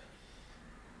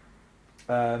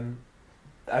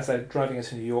 As they're driving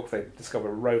into New York, they discover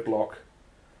a roadblock.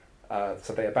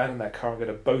 So they abandon their car and get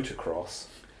a boat across.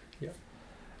 Yeah.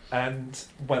 And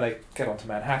when they get onto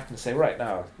Manhattan, say, right,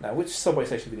 now which subway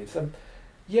station do we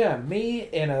need? Me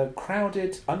in a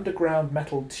crowded underground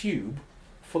metal tube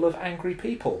full of angry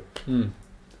people.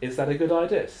 Is that a good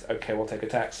idea? Okay, we'll take a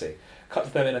taxi. Cut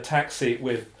to them in a taxi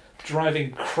with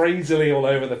driving crazily all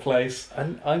over the place.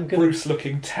 And Bruce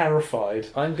looking terrified.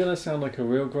 I'm going to sound like a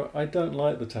real I don't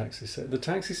like the taxi scene. The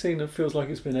taxi scene, it feels like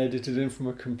it's been edited in from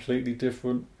a completely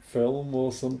different film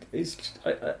or something. It's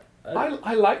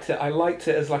I liked it. I liked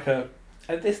it as like the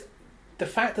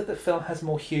fact that the film has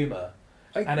more humour,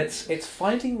 and it's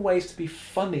finding ways to be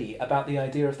funny about the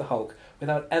idea of the Hulk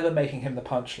without ever making him the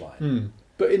punchline.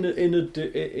 But in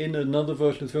another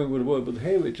version of the film it would have worked. But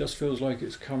here it just feels like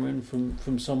it's coming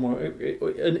from somewhere.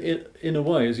 In a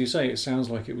way, as you say, it sounds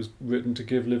like it was written to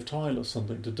give Liv Tyler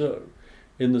something to do.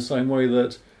 In the same way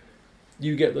that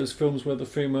you get those films where the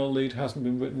female lead hasn't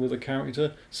been written with a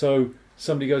character, so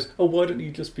somebody goes, "Oh, why don't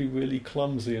you just be really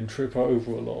clumsy and trip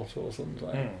over a lot or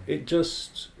something?" It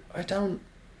just,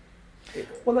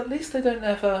 well, at least they don't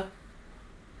ever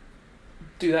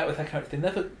do that with her character. They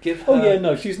never give her. Oh yeah,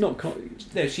 no, she's not.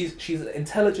 No, she's an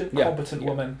intelligent, competent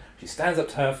woman. She stands up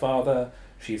to her father.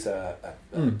 She's a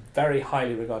very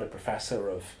highly regarded professor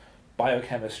of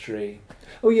biochemistry.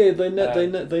 Oh yeah, they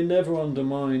never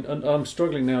undermine. And I'm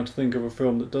struggling now to think of a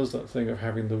film that does that thing of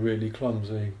having the really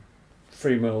clumsy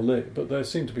female lead, but there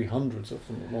seem to be hundreds of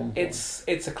them at one point.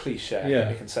 It's a cliche. Yeah.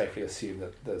 We can safely assume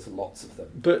that there's lots of them.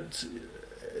 But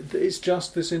it's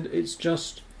just this. It's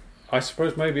just. I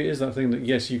suppose maybe it is that thing that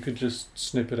yes, you could just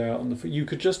snip it out, and you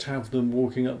could just have them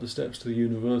walking up the steps to the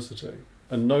university,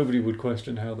 and nobody would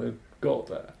question how they got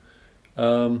there.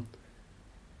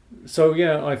 So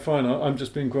yeah, I find I'm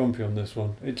just being grumpy on this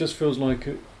one. It just feels like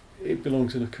it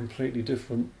belongs in a completely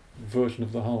different version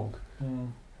of the Hulk.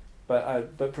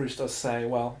 But Bruce does say,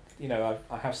 well, I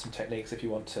have some techniques if you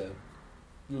want to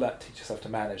teach yourself to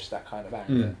manage that kind of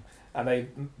anger. And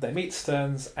they meet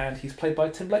Stearns, and he's played by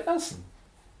Tim Blake Nelson,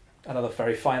 another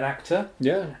very fine actor.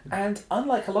 Yeah. And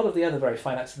unlike a lot of the other very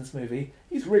fine actors in this movie,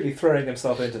 he's really throwing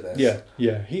himself into this.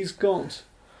 Yeah. He's got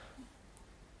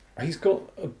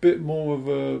a bit more of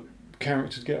a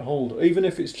character to get hold of, even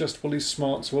if it's just, well, he's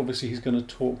smart, so obviously he's going to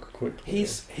talk quickly.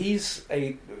 He's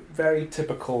a very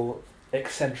typical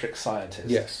eccentric scientist.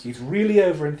 Yes. He's really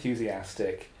over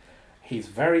enthusiastic. He's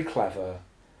very clever.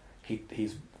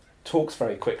 He's talks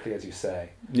very quickly, as you say.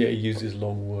 Yeah, he uses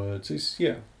long words.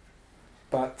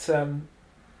 But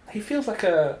he feels like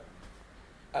a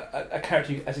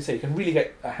character, as you say, you can really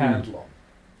get a handle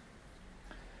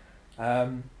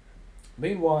on.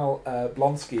 Meanwhile,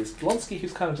 Blonsky,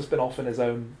 who's kind of just been off in his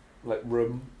own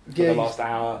room for the last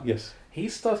hour. Yes.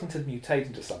 He's starting to mutate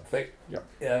into something.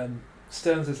 Yeah.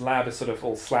 Stearns' lab is sort of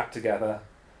all slapped together,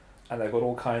 and they've got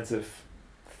all kinds of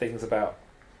things about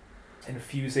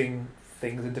infusing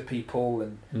things into people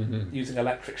and using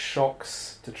electric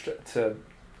shocks to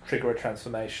trigger a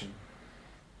transformation.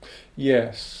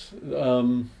 Yes.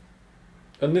 And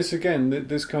this again,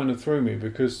 this kind of threw me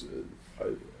because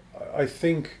I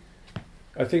think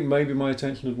maybe my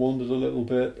attention had wandered a little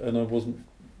bit, and I wasn't,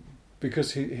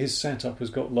 because his setup has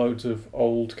got loads of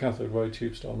old cathode ray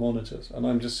tube style monitors, and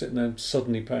I'm just sitting there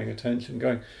suddenly paying attention,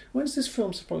 going, when's this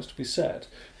film supposed to be set?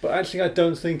 But actually, I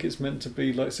don't think it's meant to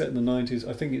be set in the 90s.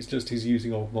 I think it's just he's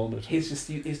using old monitors.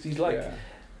 He's like,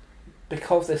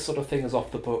 because this sort of thing is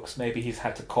off the books, maybe he's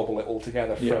had to cobble it all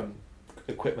together from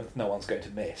equipment no one's going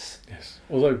to miss. Yes.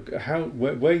 Although,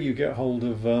 where you get hold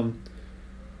of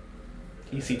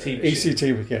ECT machine.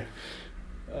 ECT,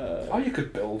 yeah. You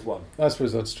could build one. I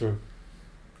suppose that's true.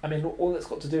 I mean, all it's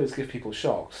got to do is give people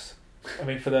shocks. I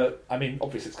mean,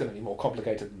 obviously it's going to be more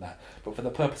complicated than that, but for the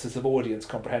purposes of audience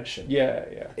comprehension,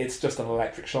 it's just an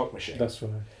electric shock machine. That's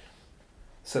right.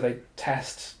 So they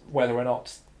test whether or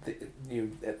not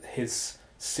his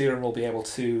serum will be able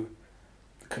to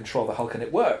control the Hulk, and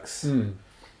it works.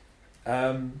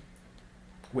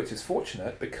 which is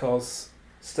fortunate because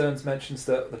Stearns mentions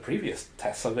that the previous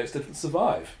test subjects didn't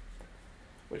survive.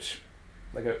 Which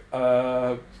they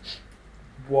go,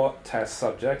 what test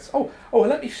subjects? Oh,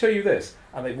 let me show you this.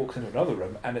 And they walked into another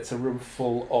room, and it's a room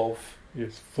full of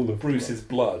Bruce's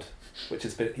blood, which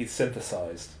he's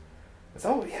synthesized. It's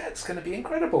it's going to be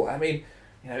incredible. I mean,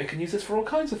 we can use this for all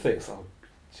kinds of things. Oh,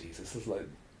 Jesus, this is like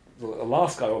the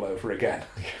last guy all over again.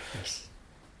 Yes.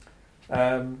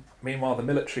 Meanwhile, the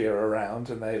military are around,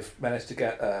 and they've managed to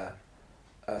get a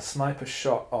sniper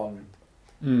shot on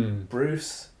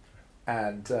Bruce,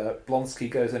 and Blonsky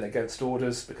goes in against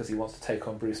orders because he wants to take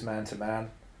on Bruce man to man.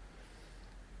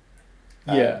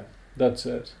 Yeah, that's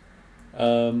it.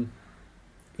 And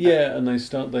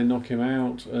they knock him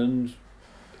out, and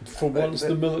for once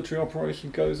the military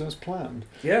operation goes as planned.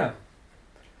 Yeah.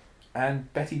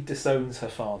 And Betty disowns her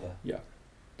father. Yeah.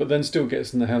 But then still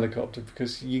gets in the helicopter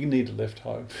because you need a lift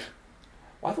home.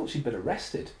 I thought she'd been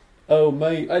arrested. Oh,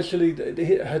 mate. Actually,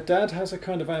 her dad has a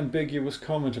kind of ambiguous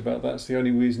comment about that's the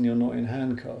only reason you're not in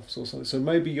handcuffs or something. So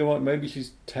maybe you're right. Maybe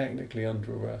she's technically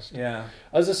under arrest. Yeah.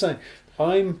 As I say,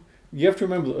 you have to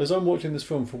remember that as I'm watching this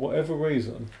film, for whatever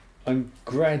reason, I'm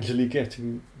gradually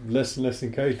getting less and less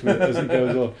engaged with it as it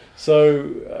goes on. So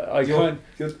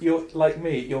you're like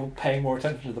me. You're paying more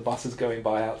attention to the buses going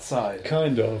by outside.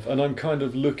 Kind of, and I'm kind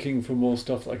of looking for more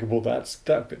stuff like, well,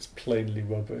 that bit's plainly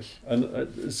rubbish, and there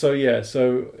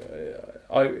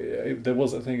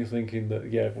was a thing of thinking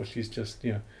that she's just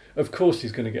of course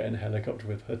she's going to get in a helicopter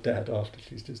with her dad after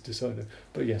she's just decided,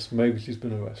 but yes, maybe she's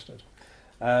been arrested.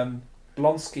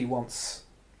 Blonsky wants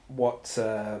what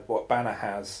Banner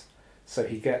has. So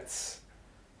he gets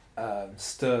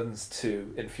Stearns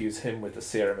to infuse him with the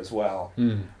serum as well,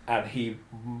 and he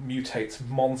mutates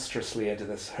monstrously into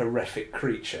this horrific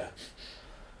creature.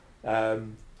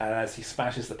 And as he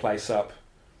smashes the place up,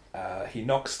 he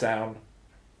knocks down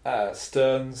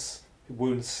Stearns,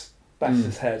 wounds bashes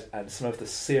his head, and some of the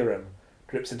serum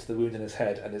drips into the wound in his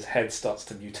head, and his head starts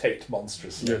to mutate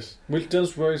monstrously. Yes, which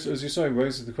does raise, as you say,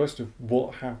 raises the question of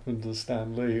what happened to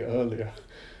Stan Lee earlier.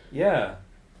 Yeah.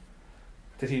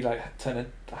 Did he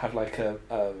have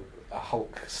a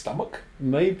Hulk stomach?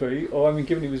 Maybe, or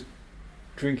given he was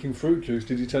drinking fruit juice,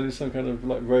 did he turn into some kind of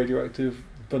radioactive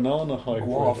banana hybrid?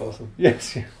 Guava. Or something?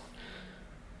 Yes. Yeah.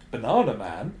 Banana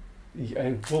Man.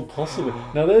 Yeah, well, possibly.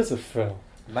 Now there's a film.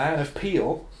 Man of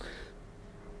Peel.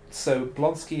 So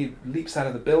Blonsky leaps out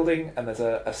of the building, and there's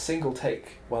a single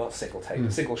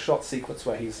shot sequence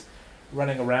where he's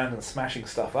running around and smashing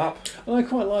stuff up. And I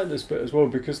quite like this bit as well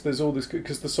because there's all this,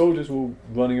 because the soldiers were all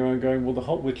running around going, well, the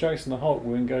Hulk, we're chasing the Hulk,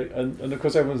 we're engaged, and of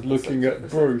course everyone's looking at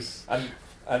Bruce.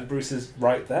 And Bruce is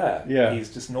right there. Yeah. He's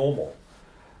just normal.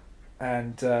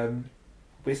 And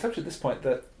we established at this point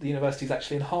that the university is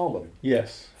actually in Harlem.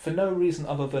 Yes. For no reason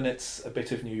other than it's a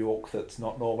bit of New York that's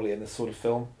not normally in this sort of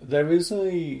film. There is a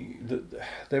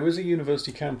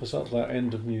university campus up that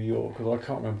end of New York, because I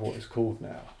can't remember what it's called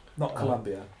now. Not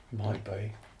Columbia. Might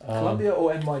be. Columbia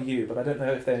or NYU, but I don't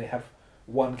know if they only have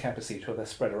one campus each or they're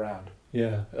spread around.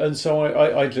 Yeah, and so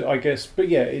I guess, but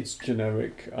yeah, it's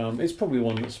generic. It's probably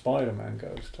one that Spider-Man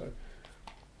goes to.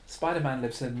 Spider-Man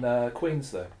lives in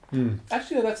Queens, though.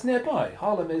 Actually, no, that's nearby.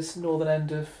 Harlem is northern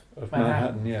end of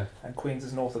Manhattan, yeah, and Queens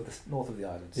is north of the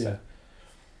island. So. Yeah,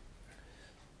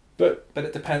 but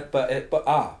it depends.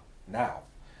 Now,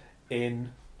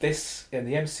 in the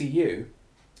MCU,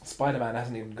 Spider-Man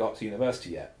hasn't even got to university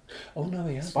yet. Oh no,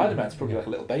 he hasn't. Spider-Man's probably like a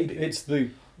little baby. It's the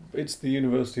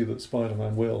university that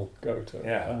Spider-Man will go to.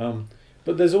 Yeah.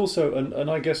 But there's also,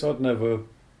 and I guess I'd never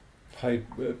tied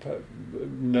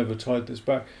this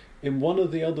back. In one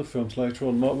of the other films later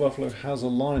on, Mark Ruffalo has a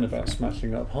line about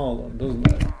smashing up Harlem, doesn't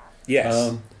it?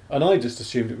 Yes. And I just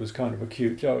assumed it was kind of a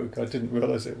cute joke. I didn't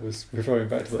realise it was referring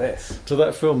back to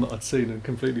that film that I'd seen and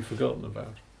completely forgotten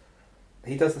about.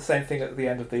 He does the same thing at the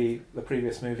end of the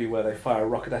previous movie where they fire a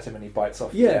rocket at him and he bites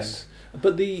off. Yes,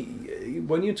 but when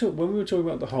we were talking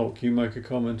about the Hulk, you make a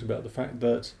comment about the fact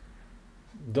that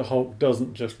the Hulk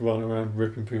doesn't just run around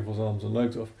ripping people's arms and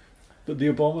legs off, but the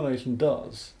Abomination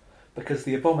does. Because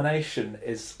the Abomination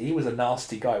he was a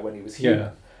nasty guy when he was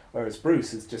human, whereas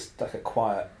Bruce is just like a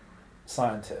quiet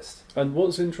scientist. And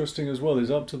what's interesting as well is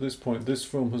up to this point, this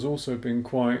film has also been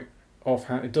quite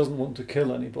offhand. It doesn't want to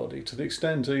kill anybody, to the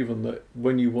extent even that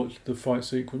when you watch the fight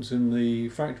sequence in the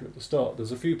factory at the start,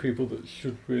 there's a few people that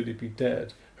should really be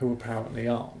dead who apparently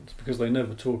aren't, because they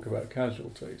never talk about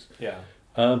casualties. Yeah.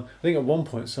 I think at one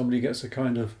point somebody gets a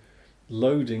kind of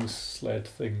loading sled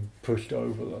thing pushed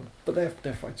over them, but they're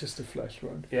just a flesh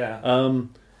wound. Yeah.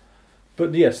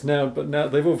 But now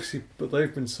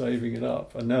they've been saving it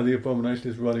up, and now the Abomination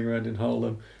is running around in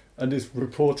Harlem. and is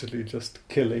reportedly just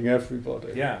killing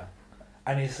everybody. Yeah.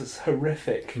 And he's this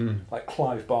horrific, like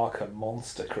Clive Barker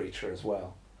monster creature as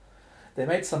well. They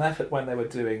made some effort when they were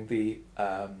doing the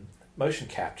motion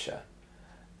capture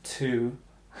to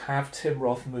have Tim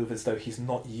Roth move as though he's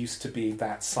not used to being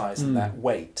that size and that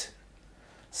weight.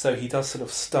 So he does sort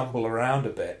of stumble around a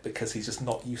bit because he's just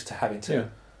not used to having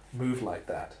to move like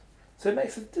that. So it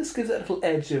makes it, just gives it a little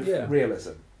edge of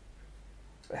realism.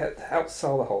 It helps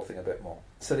sell the whole thing a bit more.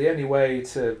 So the only way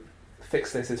to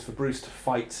fix this is for Bruce to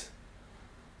fight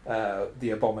the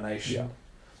Abomination. Yeah.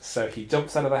 So he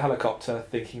jumps out of the helicopter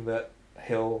thinking that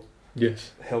he'll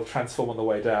transform on the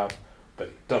way down, but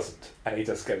he doesn't, and he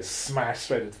just goes smash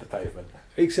straight into the pavement.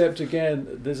 Except again,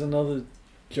 there's another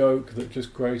joke that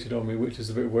just grated on me, which is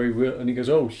a bit where he goes,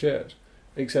 "Oh shit!"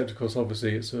 Except of course,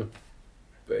 obviously, it's a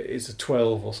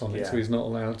 12 or something, so he's not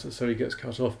allowed to. So he gets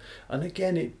cut off, and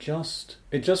again, it just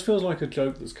feels like a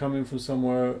joke that's coming from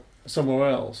somewhere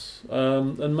else,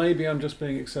 and maybe I'm just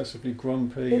being excessively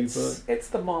grumpy. But it's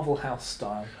the Marvel House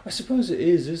style. I suppose it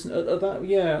is, isn't it?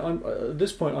 At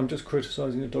this point, I'm just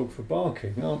criticising a dog for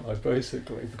barking, aren't I?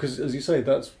 Basically, because as you say,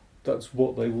 that's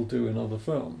what they will do in other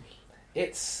films.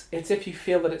 It's if you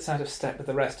feel that it's out of step with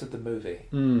the rest of the movie,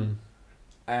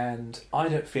 and I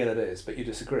don't feel it is, but you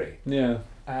disagree. Yeah,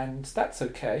 and that's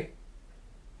okay.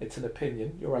 It's an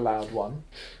opinion. You're allowed one.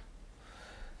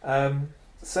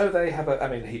 So they have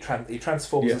he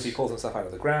transforms as he pulls himself out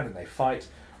of the ground, and they fight.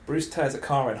 Bruce tears a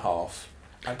car in half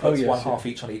and puts half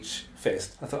each on each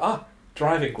fist. I thought,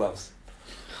 driving gloves.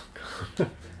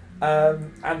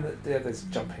 And there's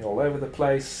jumping all over the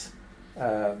place.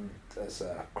 There's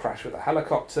a crash with a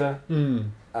helicopter.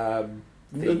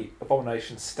 The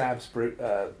Abomination stabs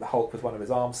the Hulk with one of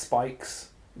his arm spikes.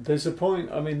 There's a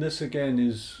point. This again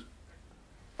is.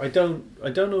 I don't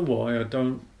know why I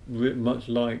don't much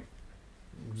like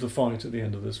the fight at the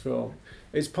end of this film.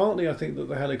 It's partly, I think, that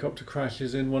the helicopter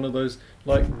crashes in one of those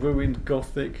like ruined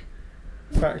Gothic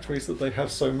factories that they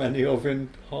have so many of in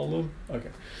Harlem.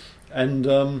 Okay, and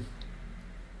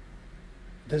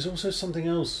there's also something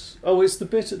else. Oh, it's the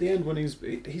bit at the end when he's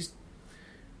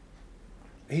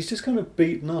just kind of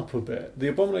beaten up a bit. The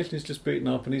Abomination is just beaten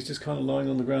up, and he's just kind of lying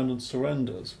on the ground and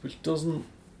surrenders, which doesn't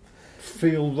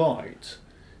feel right.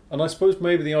 And I suppose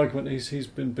maybe the argument is he's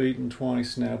been beaten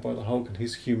twice now by the Hulk and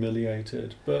he's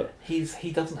humiliated. But he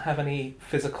doesn't have any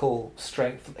physical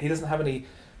strength. He doesn't have any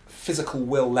physical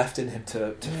will left in him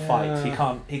to fight.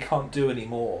 He can't do any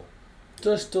more.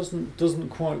 Just doesn't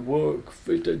quite work.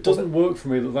 It doesn't work for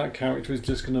me that character is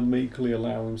just going to meekly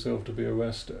allow himself to be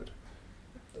arrested.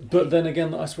 But then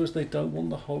again, I suppose they don't want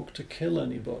the Hulk to kill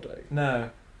anybody.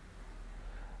 No.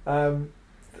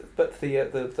 But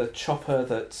the chopper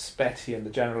that Betty and the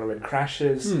General are in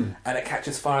crashes, and it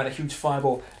catches fire in a huge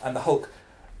fireball, and the Hulk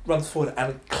runs forward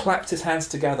and claps his hands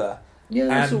together. Yeah,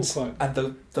 that's all quite.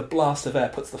 And the blast of air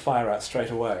puts the fire out straight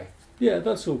away. Yeah,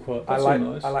 that's all quite. That's all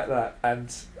nice. I like that.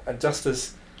 And just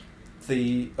as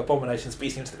the Abomination's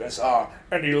beating him to the ground,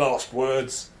 any last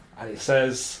words? And he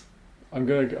says, "I'm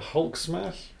going to get Hulk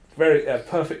smash." Very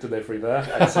perfect delivery there.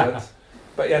 Excellent.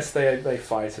 But yes, they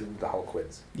fight and the Hulk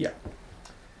wins. Yeah.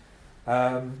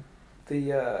 Where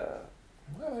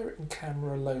have I written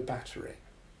camera low battery?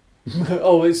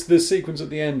 It's the sequence at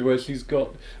the end where she's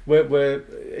got where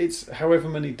it's however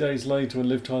many days later and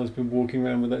Liv Tyler's been walking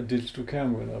around with that digital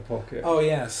camera in her pocket. Oh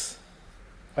yes.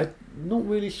 I'm not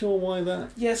really sure why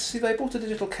that. Yes, see, they bought a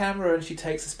digital camera and she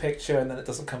takes this picture and then it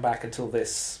doesn't come back until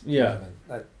this moment.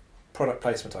 Product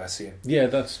placement, I assume. Yeah,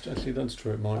 that's true.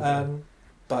 It might be.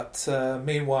 But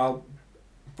meanwhile,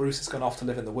 Bruce has gone off to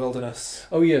live in the wilderness.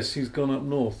 Oh yes, he's gone up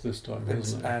north this time,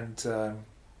 hasn't he? And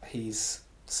he's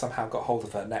somehow got hold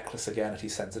of her necklace again, and he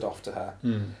sends it off to her.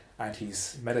 And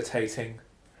he's meditating.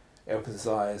 He opens his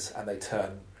eyes, and they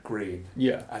turn green.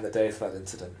 Yeah. And the day of that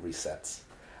incident resets,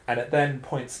 and it then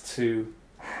points to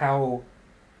how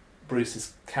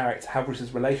Bruce's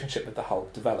relationship with the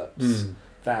Hulk develops.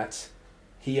 That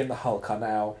he and the Hulk are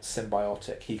now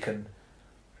symbiotic. He can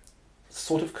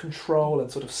sort of control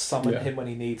and sort of summon him when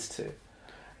he needs to.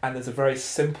 And there's a very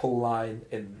simple line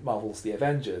in Marvel's The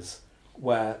Avengers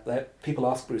where people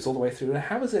ask Bruce all the way through,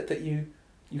 how is it that you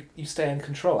stay in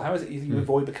control? How is it you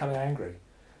avoid becoming angry?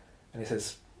 And he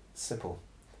says, simple,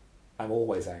 I'm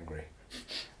always angry.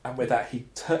 And with that, he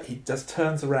just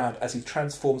turns around as he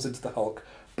transforms into the Hulk,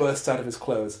 bursts out of his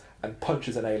clothes, and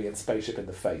punches an alien spaceship in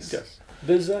the face. Yes.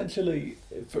 There's actually,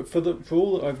 for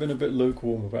all that I've been a bit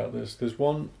lukewarm about this, there's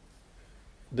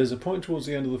a point towards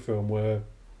the end of the film where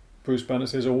Bruce Banner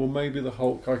says, oh, well, maybe the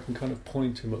Hulk, I can kind of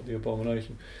point him at the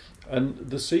Abomination. And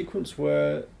the sequence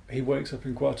where he wakes up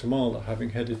in Guatemala,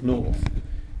 having headed north,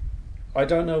 I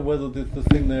don't know whether the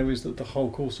thing there is that the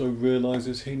Hulk also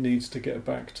realises he needs to get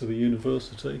back to the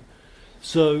university.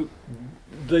 So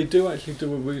they do actually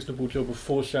do a reasonable job of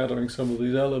foreshadowing some of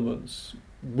these elements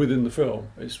within the film.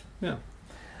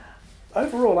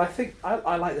 Overall, I think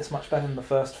I like this much better than the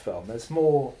first film. There's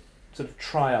more sort of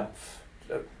triumph.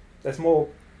 There's more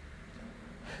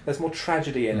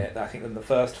tragedy in it, I think, than the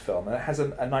first film, and it has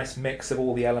a nice mix of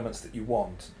all the elements that you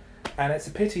want. And it's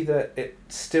a pity that it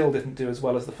still didn't do as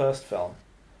well as the first film.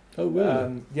 Oh,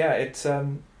 really?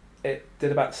 It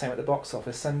did about the same at the box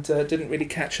office and didn't really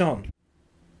catch on.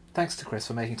 Thanks to Chris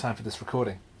for making time for this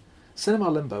recording. Cinema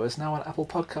Limbo is now on Apple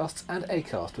Podcasts and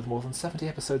Acast with more than 70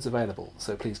 episodes available,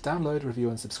 so please download, review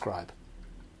and subscribe.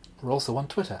 We're also on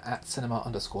Twitter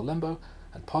 @cinema_limbo,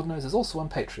 and Podnose is also on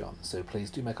Patreon, so please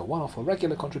do make a one-off or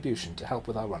regular contribution to help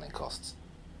with our running costs.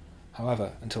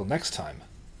 However, until next time,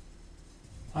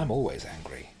 I'm always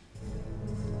angry.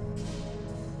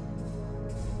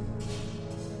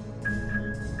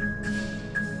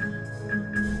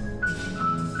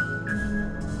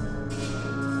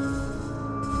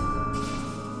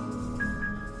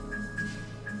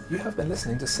 You have been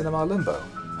listening to Cinema Limbo,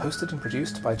 hosted and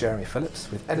produced by Jeremy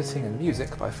Phillips, with editing and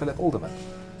music by Philip Alderman.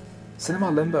 Cinema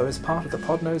Limbo is part of the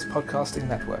Podnose Podcasting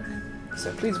Network,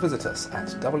 so please visit us at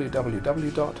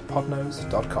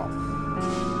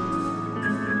www.podnose.com.